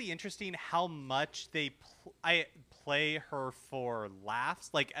think it's really interesting how much they play her for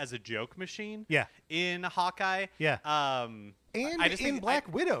laughs, like as a joke machine. Yeah. In Hawkeye. Yeah. And I just in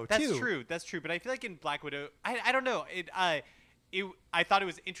Black Widow too. That's true. But I feel like in Black Widow, I don't know. I thought it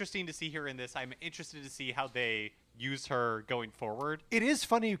was interesting to see her in this. I'm interested to see how they use her going forward. It is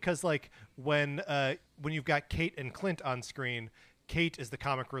funny because like when you've got Kate and Clint on screen, Kate is the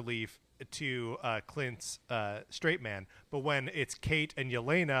comic relief to Clint's straight man. But when it's Kate and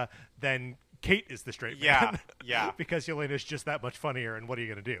Yelena, then Kate is the straight man. Yeah. Because Yelena's just that much funnier, and what are you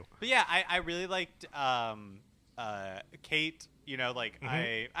going to do? But yeah, I really liked Kate.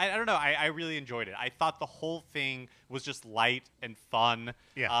 I don't know. I really enjoyed it. I thought the whole thing was just light and fun.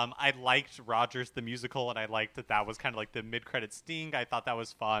 Yeah. I liked Rogers the musical, and I liked that was kind of like the mid-credit sting. I thought that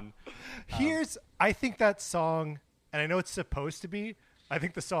was fun. I think that song, and I know it's supposed to be, I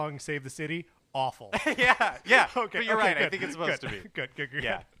think the song Save the City, awful. yeah. Okay, but you're right. Good, I think it's supposed to be. Good.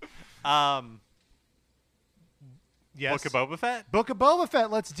 Yeah. Yes. Book of Boba Fett? Book of Boba Fett.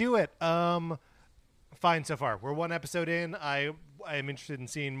 Let's do it. Fine so far. We're one episode in. I am interested in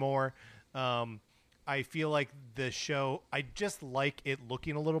seeing more. I feel like the show, I just like it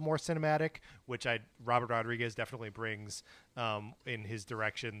looking a little more cinematic, which Robert Rodriguez definitely brings in his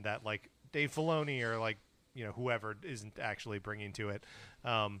direction that like Dave Filoni or like, whoever isn't actually bringing to it.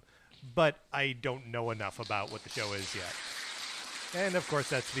 But I don't know enough about what the show is yet. And of course,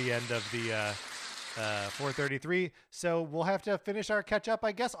 that's the end of the 4:33. So we'll have to finish our catch up,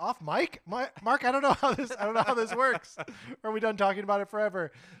 I guess, off mic. Mark, I don't know how this works. Are we done talking about it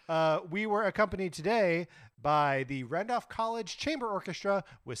forever? We were accompanied today by the Randolph College Chamber Orchestra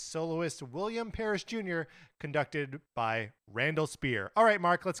with soloist William Parrish Jr., conducted by Randall Spear. All right,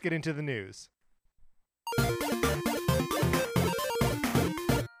 Mark, let's get into the news.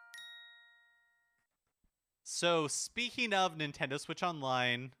 So speaking of Nintendo Switch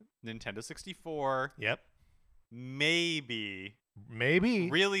Online, Nintendo 64. Yep. Maybe.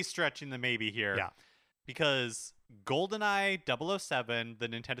 Really stretching the maybe here. Yeah. Because GoldenEye 007, the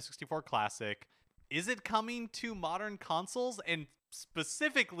Nintendo 64 classic, is it coming to modern consoles? And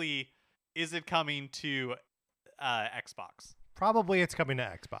specifically, is it coming to Xbox? Probably it's coming to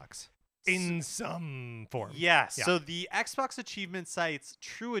Xbox. In some form. Yes. Yeah. So the Xbox achievement site's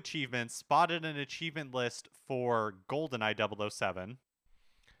True Achievements spotted an achievement list for GoldenEye 007.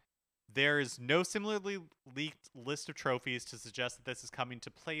 There is no similarly leaked list of trophies to suggest that this is coming to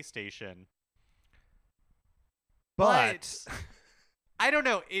PlayStation. But I don't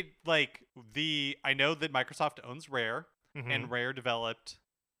know. I know that Microsoft owns Rare, mm-hmm. and Rare developed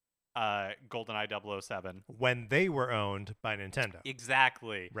GoldenEye 007 when they were owned by Nintendo.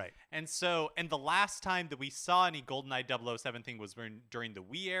 Exactly. Right. And the last time that we saw any GoldenEye 007 thing was during the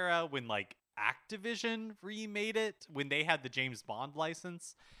Wii era, when like Activision remade it, when they had the James Bond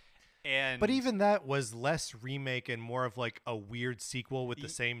license. But even that was less remake and more of like a weird sequel with the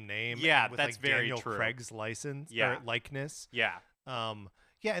same name. Yeah, with that's like very Daniel true. Craig's license or likeness. Yeah.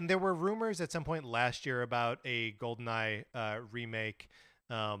 Yeah, and there were rumors at some point last year about a GoldenEye remake,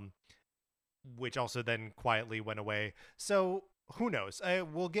 which also then quietly went away. So who knows?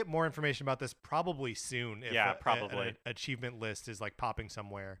 We'll get more information about this probably soon. If probably an achievement list is like popping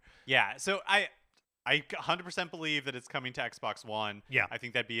somewhere. Yeah. So I 100% believe that it's coming to Xbox One. Yeah. I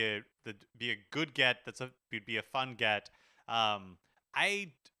think that'd be a good get. It'd be a fun get.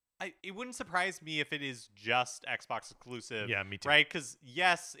 It wouldn't surprise me if it is just Xbox exclusive. Yeah, me too. Right? Because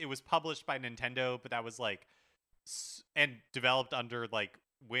yes, it was published by Nintendo, but that was like and developed under like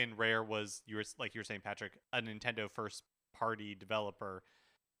when Rare was, you were saying, Patrick, a Nintendo first party developer.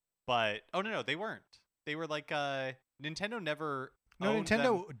 But no, they weren't. They were like Nintendo never. No, owned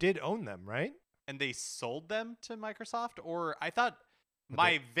Nintendo them. did own them, right? And they sold them to Microsoft, or I thought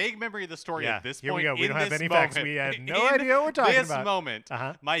my vague memory of the story at this here point. We go. We don't have any moment, facts. We have no idea what we're talking about. This moment,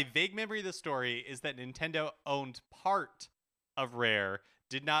 my vague memory of the story is that Nintendo owned part of Rare,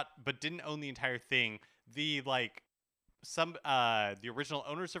 but didn't own the entire thing. The original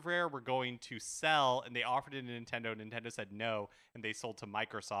owners of Rare were going to sell, and they offered it to Nintendo. Nintendo said no, and they sold to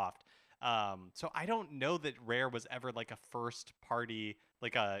Microsoft. So I don't know that Rare was ever like a first party,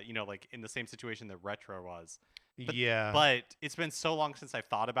 like in the same situation that Retro was. But it's been so long since I've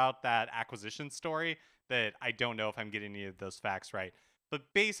thought about that acquisition story that I don't know if I'm getting any of those facts right. But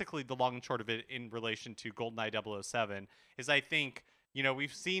basically, the long and short of it in relation to GoldenEye 007 is, I think,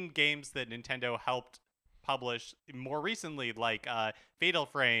 we've seen games that Nintendo helped publish more recently, like Fatal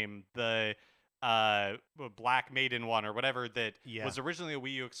Frame, the Black Maiden one, or whatever, that was originally a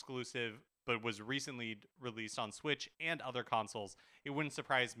Wii U exclusive but was recently released on Switch and other consoles. It wouldn't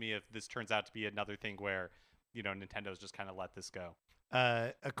surprise me if this turns out to be another thing where Nintendo's just kind of let this go.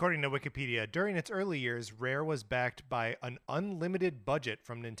 According to Wikipedia, during its early years, Rare was backed by an unlimited budget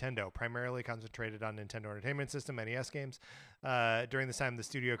from Nintendo, primarily concentrated on Nintendo Entertainment System, NES games. During this time, the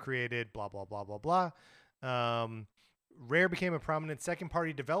studio created blah, blah, blah, blah, blah. Rare became a prominent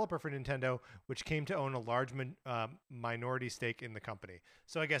second-party developer for Nintendo, which came to own a large minority stake in the company.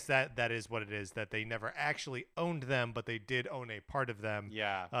 So I guess that is what it is, that they never actually owned them, but they did own a part of them.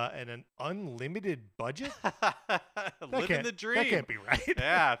 Yeah. And an unlimited budget? Living the dream. That can't be right.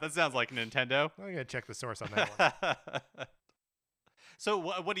 Yeah, that sounds like Nintendo. I'm going to check the source on that one. So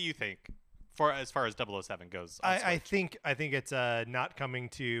what do you think as far as 007 goes? I think it's not coming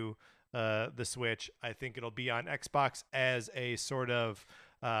to the Switch. I think it'll be on Xbox as a sort of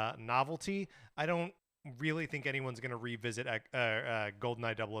novelty. I don't really think anyone's going to revisit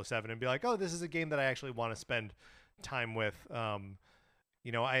GoldenEye 007 and be like, oh, this is a game that I actually want to spend time with.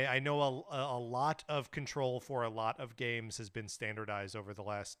 I know a lot of control for a lot of games has been standardized over the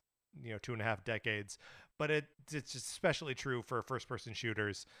last 2.5 decades, but it's especially true for first-person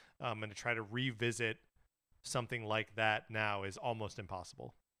shooters, and to try to revisit something like that now is almost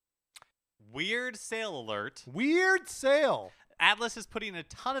impossible. Weird sale alert. Weird sale. Atlas is putting a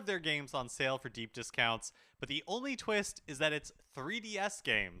ton of their games on sale for deep discounts, but the only twist is that it's 3DS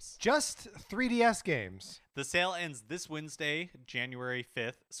games. Just 3DS games. The sale ends this Wednesday, January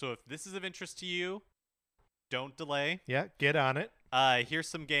 5th, so if this is of interest to you, don't delay. Yeah, get on it. Here's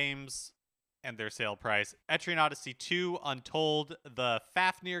some games and their sale price. Etrian Odyssey 2 Untold, the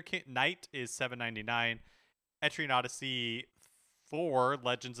Fafnir Knight is $7.99. Etrian Odyssey 4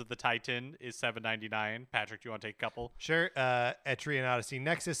 Legends of the Titan is $7.99. Patrick, do you want to take a couple? Sure. Etrian Odyssey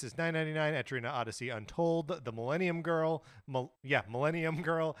Nexus is $9.99. Etrian Odyssey Untold, the Millennium Girl, Millennium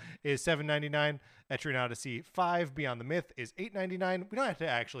Girl is $7.99. Etrian Odyssey 5 Beyond the Myth is $8.99. We don't have to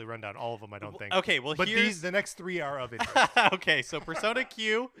actually run down all of them, I don't think. Okay, well, but the next 3 are of interest. Okay, so Persona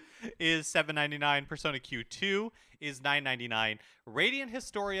Q is $7.99. Persona Q2 is $9.99. Radiant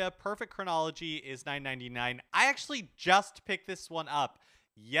Historia Perfect Chronology is $9.99. I actually just picked this one up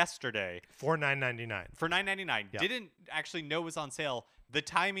yesterday for $9.99. For $9.99. Yep. Didn't actually know it was on sale. The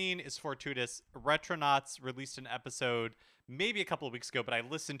timing is fortuitous. Retronauts released an episode maybe a couple of weeks ago, but I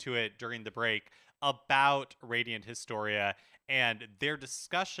listened to it during the break about Radiant Historia, and their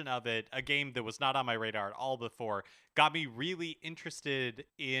discussion of it, a game that was not on my radar at all before, got me really interested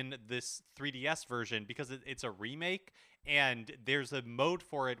in this 3DS version because it's a remake, and there's a mode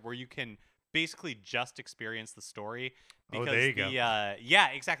for it where you can basically just experience the story. Because there you go. Yeah,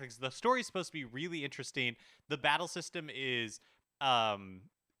 exactly. The story is supposed to be really interesting. The battle system is,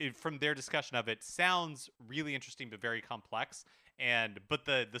 from their discussion of it, sounds really interesting but very complex. But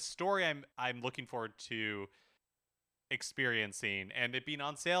the story I'm looking forward to experiencing, and it being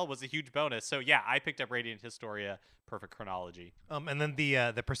on sale was a huge bonus. So yeah, I picked up Radiant Historia Perfect Chronology. And then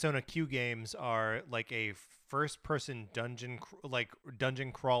the Persona Q games are like a first-person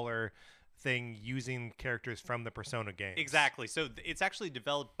dungeon crawler thing using characters from the Persona games. Exactly. So it's actually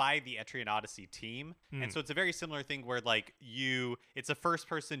developed by the Etrian Odyssey team. And so it's a very similar thing where it's a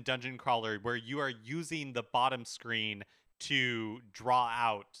first-person dungeon crawler where you are using the bottom screen to draw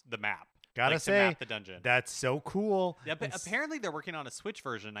out the map. Gotta say, to map the dungeon. That's so cool. Yeah, but apparently they're working on a Switch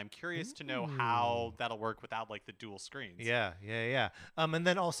version. I'm curious to know how that'll work without the dual screens. Yeah. And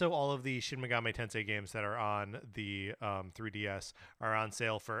then also all of the Shin Megami Tensei games that are on the 3DS are on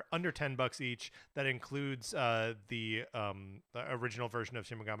sale for under $10 each. That includes the original version of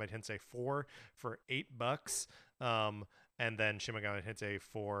Shin Megami Tensei 4 for $8. And then Shin Megami Tensei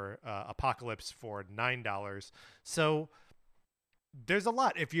 4 Apocalypse for $9. So there's a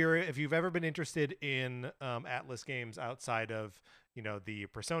lot. If you've ever been interested in Atlas games outside of the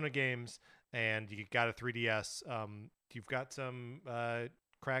Persona games, and you got a 3DS, you've got some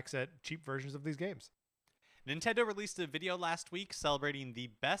cracks at cheap versions of these games. Nintendo released a video last week celebrating the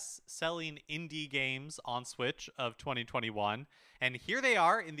best-selling indie games on Switch of 2021, and here they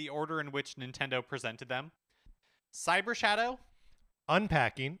are in the order in which Nintendo presented them: Cyber Shadow,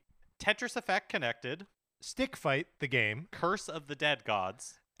 Unpacking, Tetris Effect Connected, Stick Fight the game, Curse of the Dead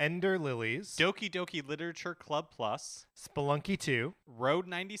Gods, Ender Lilies, Doki Doki Literature Club Plus, Spelunky 2, Road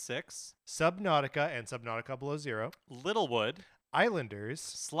 96, Subnautica and Subnautica Below Zero, Littlewood, Islanders,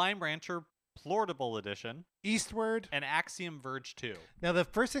 Slime Rancher Portable Edition, Eastward, and Axiom Verge 2. Now, the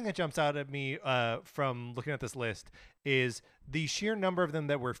first thing that jumps out at me from looking at this list is the sheer number of them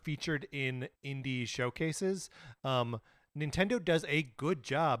that were featured in indie showcases. Nintendo does a good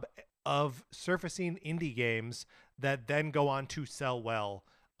job of surfacing indie games that then go on to sell well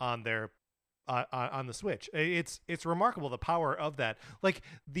on their on the Switch. It's remarkable, the power of that. Like,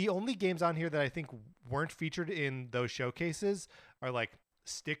 the only games on here that I think weren't featured in those showcases are like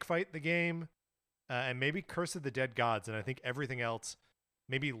Stick Fight the game, and maybe Curse of the Dead Gods, and I think everything else,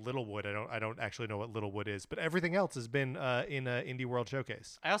 maybe Littlewood. I don't actually know what Littlewood is, but everything else has been in an Indie World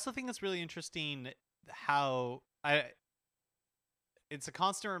Showcase. I also think it's really interesting how it's a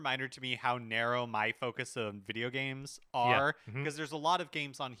constant reminder to me how narrow my focus on video games are, because there's a lot of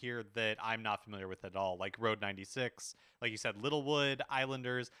games on here that I'm not familiar with at all, like Road 96, like you said, Littlewood,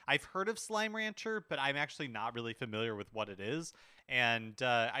 Islanders. I've heard of Slime Rancher, but I'm actually not really familiar with what it is, and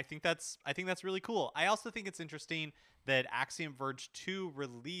I think that's really cool. I also think it's interesting that Axiom Verge 2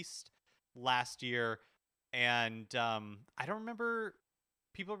 released last year, and I don't remember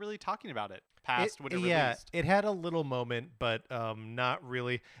people really talking about it past when it released. Yeah, it had a little moment, but not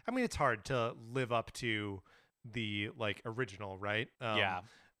really. I mean, it's hard to live up to the original, right?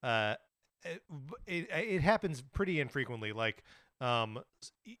 It happens pretty infrequently.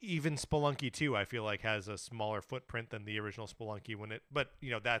 Even Spelunky 2, I feel like, has a smaller footprint than the original Spelunky but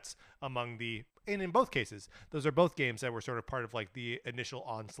that's among and in both cases, those are both games that were sort of part of the initial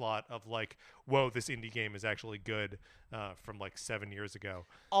onslaught of whoa, this indie game is actually good, from 7 years ago.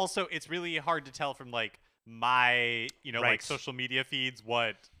 Also, it's really hard to tell from my, right. social media feeds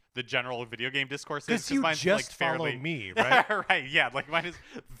what the general video game discourse is. Because you just follow me, right? Right, yeah. Mine is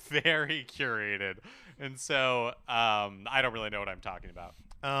very curated. And so I don't really know what I'm talking about.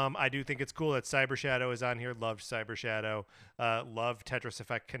 I do think it's cool that Cyber Shadow is on here. Loved Cyber Shadow. Loved Tetris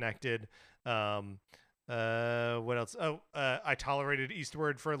Effect Connected. What else? I tolerated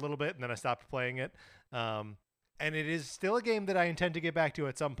Eastward for a little bit, and then I stopped playing it. And it is still a game that I intend to get back to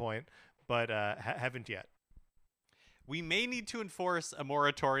at some point, but haven't yet. We may need to enforce a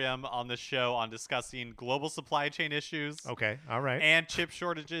moratorium on the show on discussing global supply chain issues. Okay, all right. And chip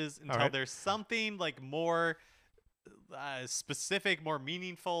shortages until there's something like more specific, more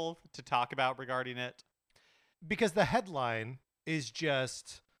meaningful to talk about regarding it. Because the headline is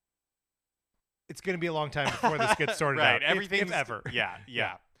just, it's going to be a long time before this gets sorted out. Everything if ever. Yeah.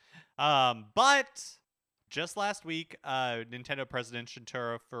 But just last week, Nintendo President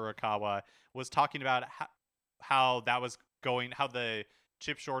Shintaro Furukawa was talking about how that was going, how the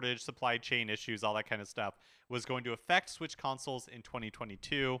chip shortage, supply chain issues, all that kind of stuff was going to affect Switch consoles in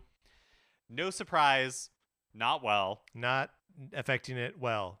 2022. No surprise, not well. Not affecting it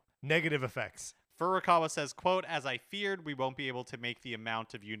well. Negative effects. Furukawa says, quote, "As I feared, we won't be able to make the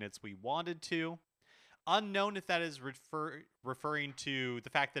amount of units we wanted to." Unknown if that is referring to the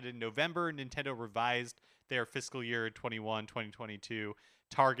fact that in November, Nintendo revised their fiscal year 2022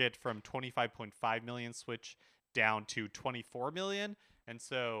 target from 25.5 million Switch down to 24 million. And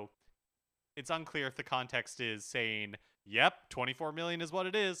so it's unclear if the context is saying, yep, 24 million is what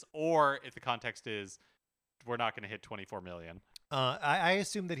it is, or if the context is, we're not going to hit 24 million. I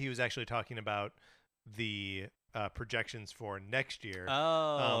assume that he was actually talking about the projections for next year.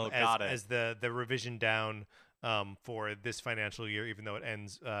 Got it. As the revision down for this financial year, even though it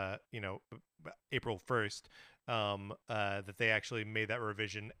ends, April 1st, that they actually made that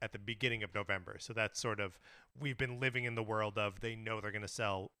revision at the beginning of November. So that's sort of, we've been living in the world of they know they're going to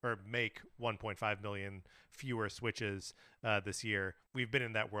sell or make 1.5 million fewer Switches this year. We've been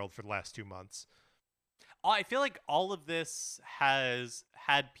in that world for the last 2 months. I feel like all of this has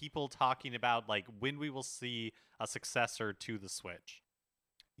had people talking about like when we will see a successor to the Switch.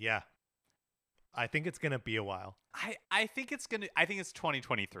 Yeah. I think it's going to be a while. I think it's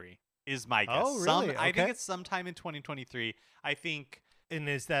 2023 is my guess. Oh, really? Okay. I think it's sometime in 2023. I think. And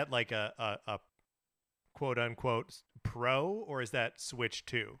is that like a quote unquote Pro, or is that Switch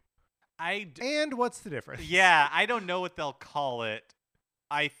 2? And what's the difference? Yeah, I don't know what they'll call it.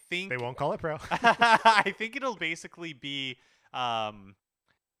 I think they won't call it Pro. I think it'll basically be like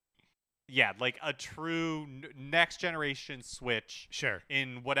a true next generation Switch. Sure.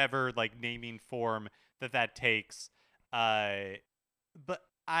 In whatever like naming form that takes. But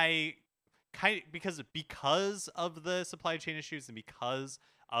I kind of, because of the supply chain issues and because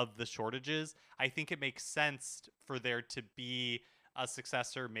of the shortages, I think it makes sense for there to be a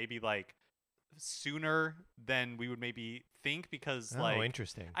successor maybe like sooner than we would maybe think, because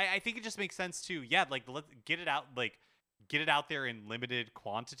interesting. I think it just makes sense to let's get it out there in limited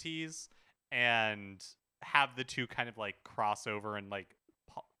quantities and have the two kind of like crossover and like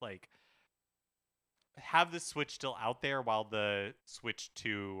have the Switch still out there while the Switch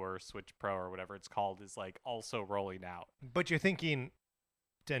 2 or Switch Pro or whatever it's called is like also rolling out. But you're thinking,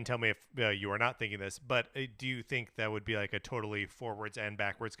 and tell me if you are not thinking this, but do you think that would be like a totally forwards and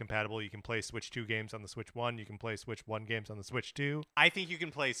backwards compatible? You can play Switch 2 games on the Switch 1, you can play Switch 1 games on the Switch 2? I think you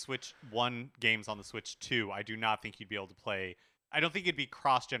can play Switch 1 games on the Switch 2. I do not think you'd be able to play. I don't think it'd be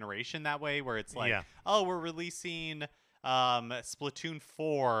cross-generation that way, where it's like, oh, we're releasing Splatoon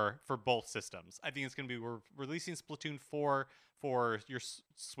 4 for both systems. I think it's going to be, we're releasing Splatoon 4 for your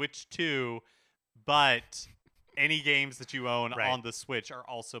Switch 2, but any games that you own on the Switch are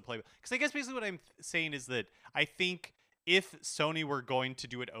also playable. Because I guess basically what I'm saying is that I think if Sony were going to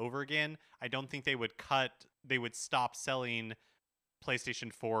do it over again, I don't think they would stop selling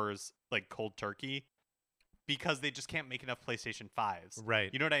PlayStation 4s like cold turkey, because they just can't make enough PlayStation 5s. Right.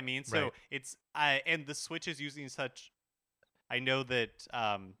 You know what I mean? So it's and the Switch is using such, I know that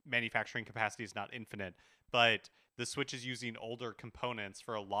manufacturing capacity is not infinite, but the Switch is using older components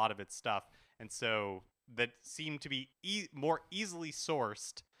for a lot of its stuff, and so that seem to be more easily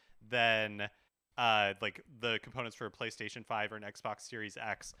sourced than like the components for a PlayStation 5 or an Xbox Series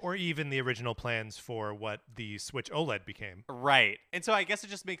X. Or even the original plans for what the Switch OLED became. Right. And so I guess it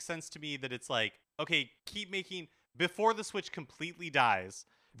just makes sense to me that it's like, okay, keep making, before the Switch completely dies,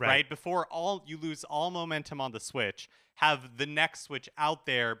 right? Before you lose all momentum on the Switch, have the next Switch out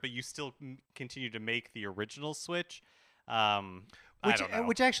there, but you still continue to make the original Switch. I don't know.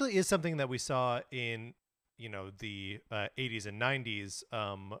 Which actually is something that we saw in, the 80s and 90s,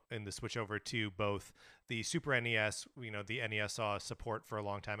 and the switch over to both the Super NES. The NES saw support for a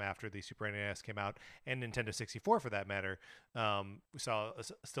long time after the Super NES came out, and Nintendo 64 for that matter. We saw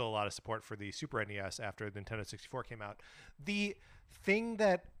still a lot of support for the Super NES after Nintendo 64 came out. The thing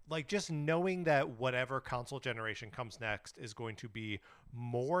that, like, just knowing that whatever console generation comes next is going to be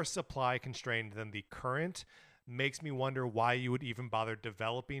more supply constrained than the current makes me wonder why you would even bother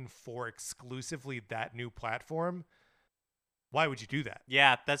developing for exclusively that new platform. Why would you do that?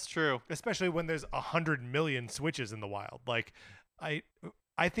 Yeah, that's true. Especially when there's 100 million Switches in the wild. Like, I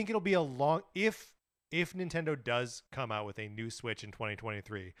think it'll be a long, if Nintendo does come out with a new Switch in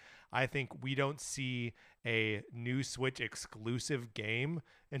 2023, I think we don't see a new Switch exclusive game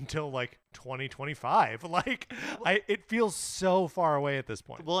until like 2025. Like, it feels so far away at this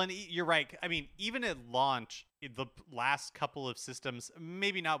point. Well, and you're right. I mean, even at launch, the last couple of systems,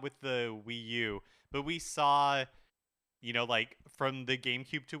 maybe not with the Wii U, but we saw, like from the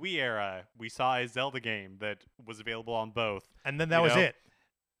GameCube to Wii era, we saw a Zelda game that was available on both. And then that was it.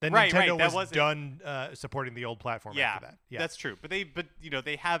 Then right, Nintendo was done supporting the old platform after that. Yeah, that's true. But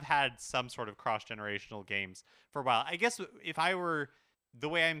they have had some sort of cross-generational games for a while. I guess the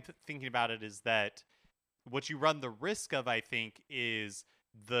way I'm thinking about it is that what you run the risk of, I think, is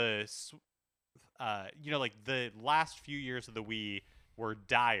the the last few years of the Wii were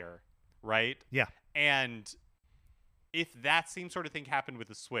dire, right? Yeah. And if that same sort of thing happened with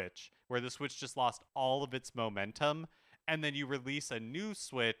the Switch, where the Switch just lost all of its momentum, and then you release a new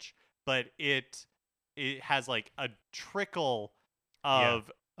Switch, but it has like a trickle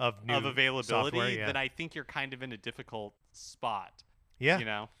of availability, software, then I think you're kind of in a difficult spot.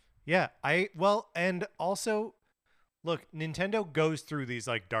 Yeah. Yeah. And also, look, Nintendo goes through these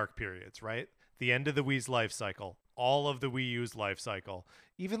like dark periods, right? The end of the Wii's life cycle, all of the Wii U's life cycle,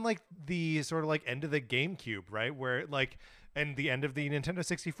 even like the sort of like end of the GameCube, right? Where like, and the end of the Nintendo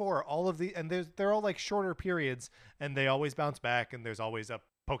 64, they're all like shorter periods, and they always bounce back, and there's always a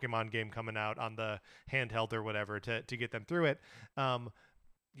Pokemon game coming out on the handheld or whatever to get them through it. Now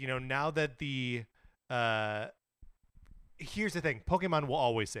that here's the thing, Pokemon will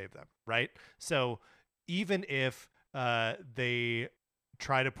always save them, right? So even if they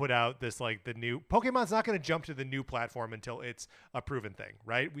try to put out this like the new Pokemon's not going to jump to the new platform until it's a proven thing,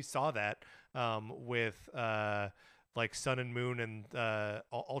 right? We saw that with like Sun and Moon and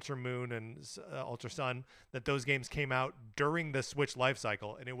Ultra Moon and Ultra Sun, that those games came out during the Switch life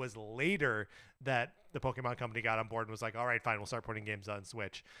cycle, and it was later that the Pokemon company got on board and was like, all right, fine, we'll start putting games on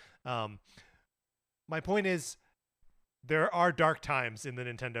Switch. My point is, there are dark times in the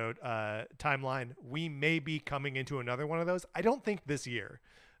Nintendo timeline. We may be coming into another one of those. I don't think this year,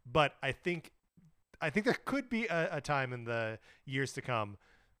 but I think there could be a time in the years to come,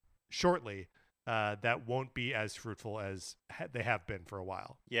 shortly, that won't be as fruitful as they have been for a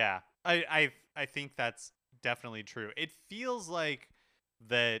while. Yeah, I think that's definitely true. It feels like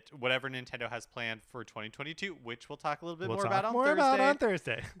that whatever Nintendo has planned for 2022, which we'll talk a little bit more about on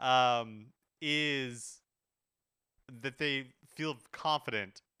Thursday, is that they feel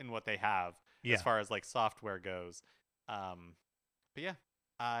confident in what they have as far as like software goes. But yeah,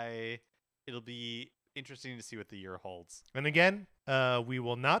 it'll be interesting to see what the year holds. And again, we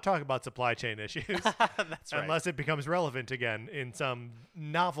will not talk about supply chain issues That's right. unless it becomes relevant again in some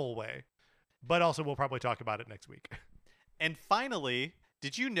novel way. But also, we'll probably talk about it next week. And finally,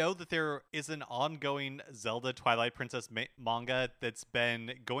 did you know that there is an ongoing Zelda Twilight Princess manga that's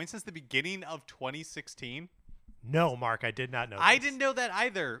been going since the beginning of 2016? No, Mark, I did not know I this. didn't know that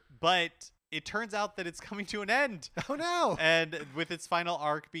either, but it turns out that it's coming to an end. Oh, no. And with its final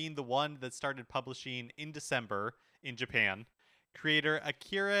arc being the one that started publishing in December in Japan, creator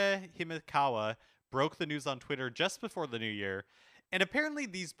Akira Himekawa broke the news on Twitter just before the new year. And apparently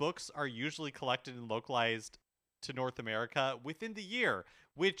these books are usually collected and localized to North America within the year,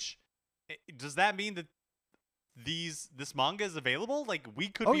 which, does that mean that this manga is available? Like, we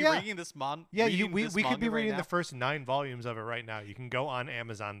could be reading this manga. Yeah, we could be reading right the first 9 volumes of it right now. You can go on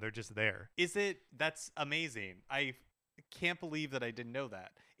Amazon. They're just there. That's amazing. I can't believe that I didn't know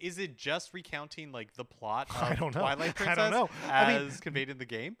that. Is it just recounting like the plot of Twilight Princess I don't know. as conveyed in the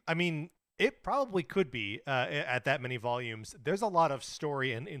game? I mean, it probably could be at that many volumes. There's a lot of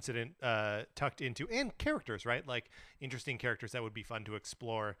story and incident tucked into, and characters, right? Like interesting characters that would be fun to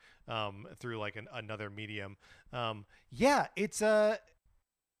explore through like another medium. Yeah, it's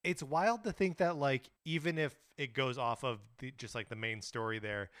wild to think that like even if it goes off of just like the main story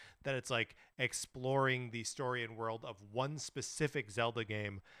there, that it's like exploring the story and world of one specific Zelda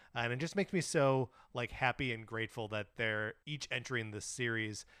game, and it just makes me so like happy and grateful that each entry in this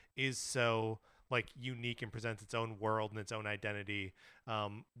series is so like unique and presents its own world and its own identity,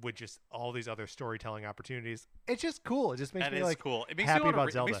 with just all these other storytelling opportunities. It's just cool. It just makes me like cool. It makes happy me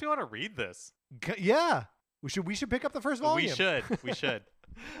about Zelda. It makes me want to read this. Yeah, we should pick up the first volume. We should.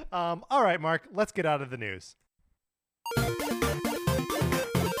 All right, Mark, let's get out of the news.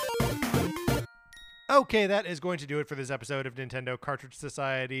 Okay, that is going to do it for this episode of Nintendo Cartridge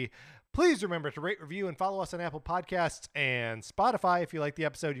Society. Please remember to rate, review, and follow us on Apple Podcasts and Spotify. If you like the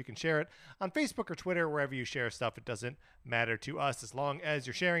episode, you can share it on Facebook or Twitter, wherever you share stuff. It doesn't matter to us as long as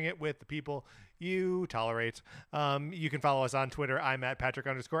you're sharing it with the people you tolerate. You can follow us on Twitter. I'm at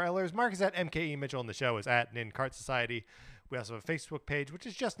Patrick_Ellers. Mark is at MKE Mitchell, and the show is at NinCart Society. We also have a Facebook page, which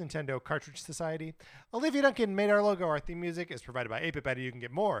is just Nintendo Cartridge Society. Olivia Duncan made our logo. Our theme music is provided by 8-Bit Betty. You can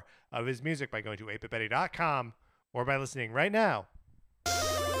get more of his music by going to 8bitbetty.com or by listening right now.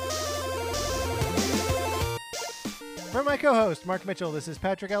 For my co-host, Mark Mitchell, this is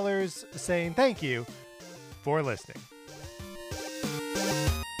Patrick Ellers saying thank you for listening.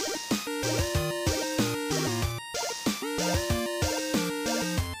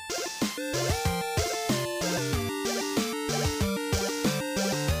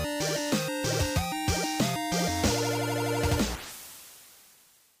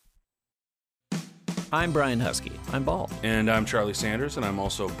 I'm Brian Husky. I'm bald. And I'm Charlie Sanders, and I'm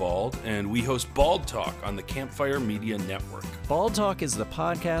also bald. And we host Bald Talk on the Campfire Media Network. Bald Talk is the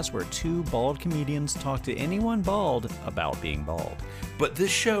podcast where two bald comedians talk to anyone bald about being bald. But this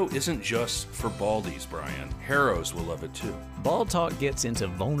show isn't just for baldies, Brian. Heroes will love it too. Bald Talk gets into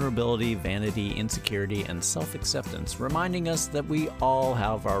vulnerability, vanity, insecurity, and self-acceptance, reminding us that we all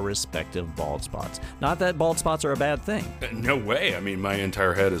have our respective bald spots. Not that bald spots are a bad thing. No way. I mean, my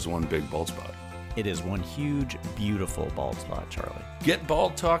entire head is one big bald spot. It is one huge, beautiful bald spot, Charlie. Get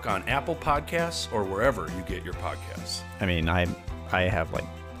Bald Talk on Apple Podcasts or wherever you get your podcasts. I mean, I have like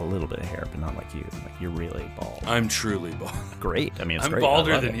a little bit of hair, but not like you. Like, you're really bald. I'm truly bald. Great. I mean, it's I'm great.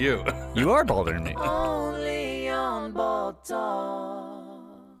 balder than you. You are balder than me. Only on Bald Talk.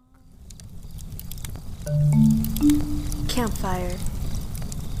 Campfire.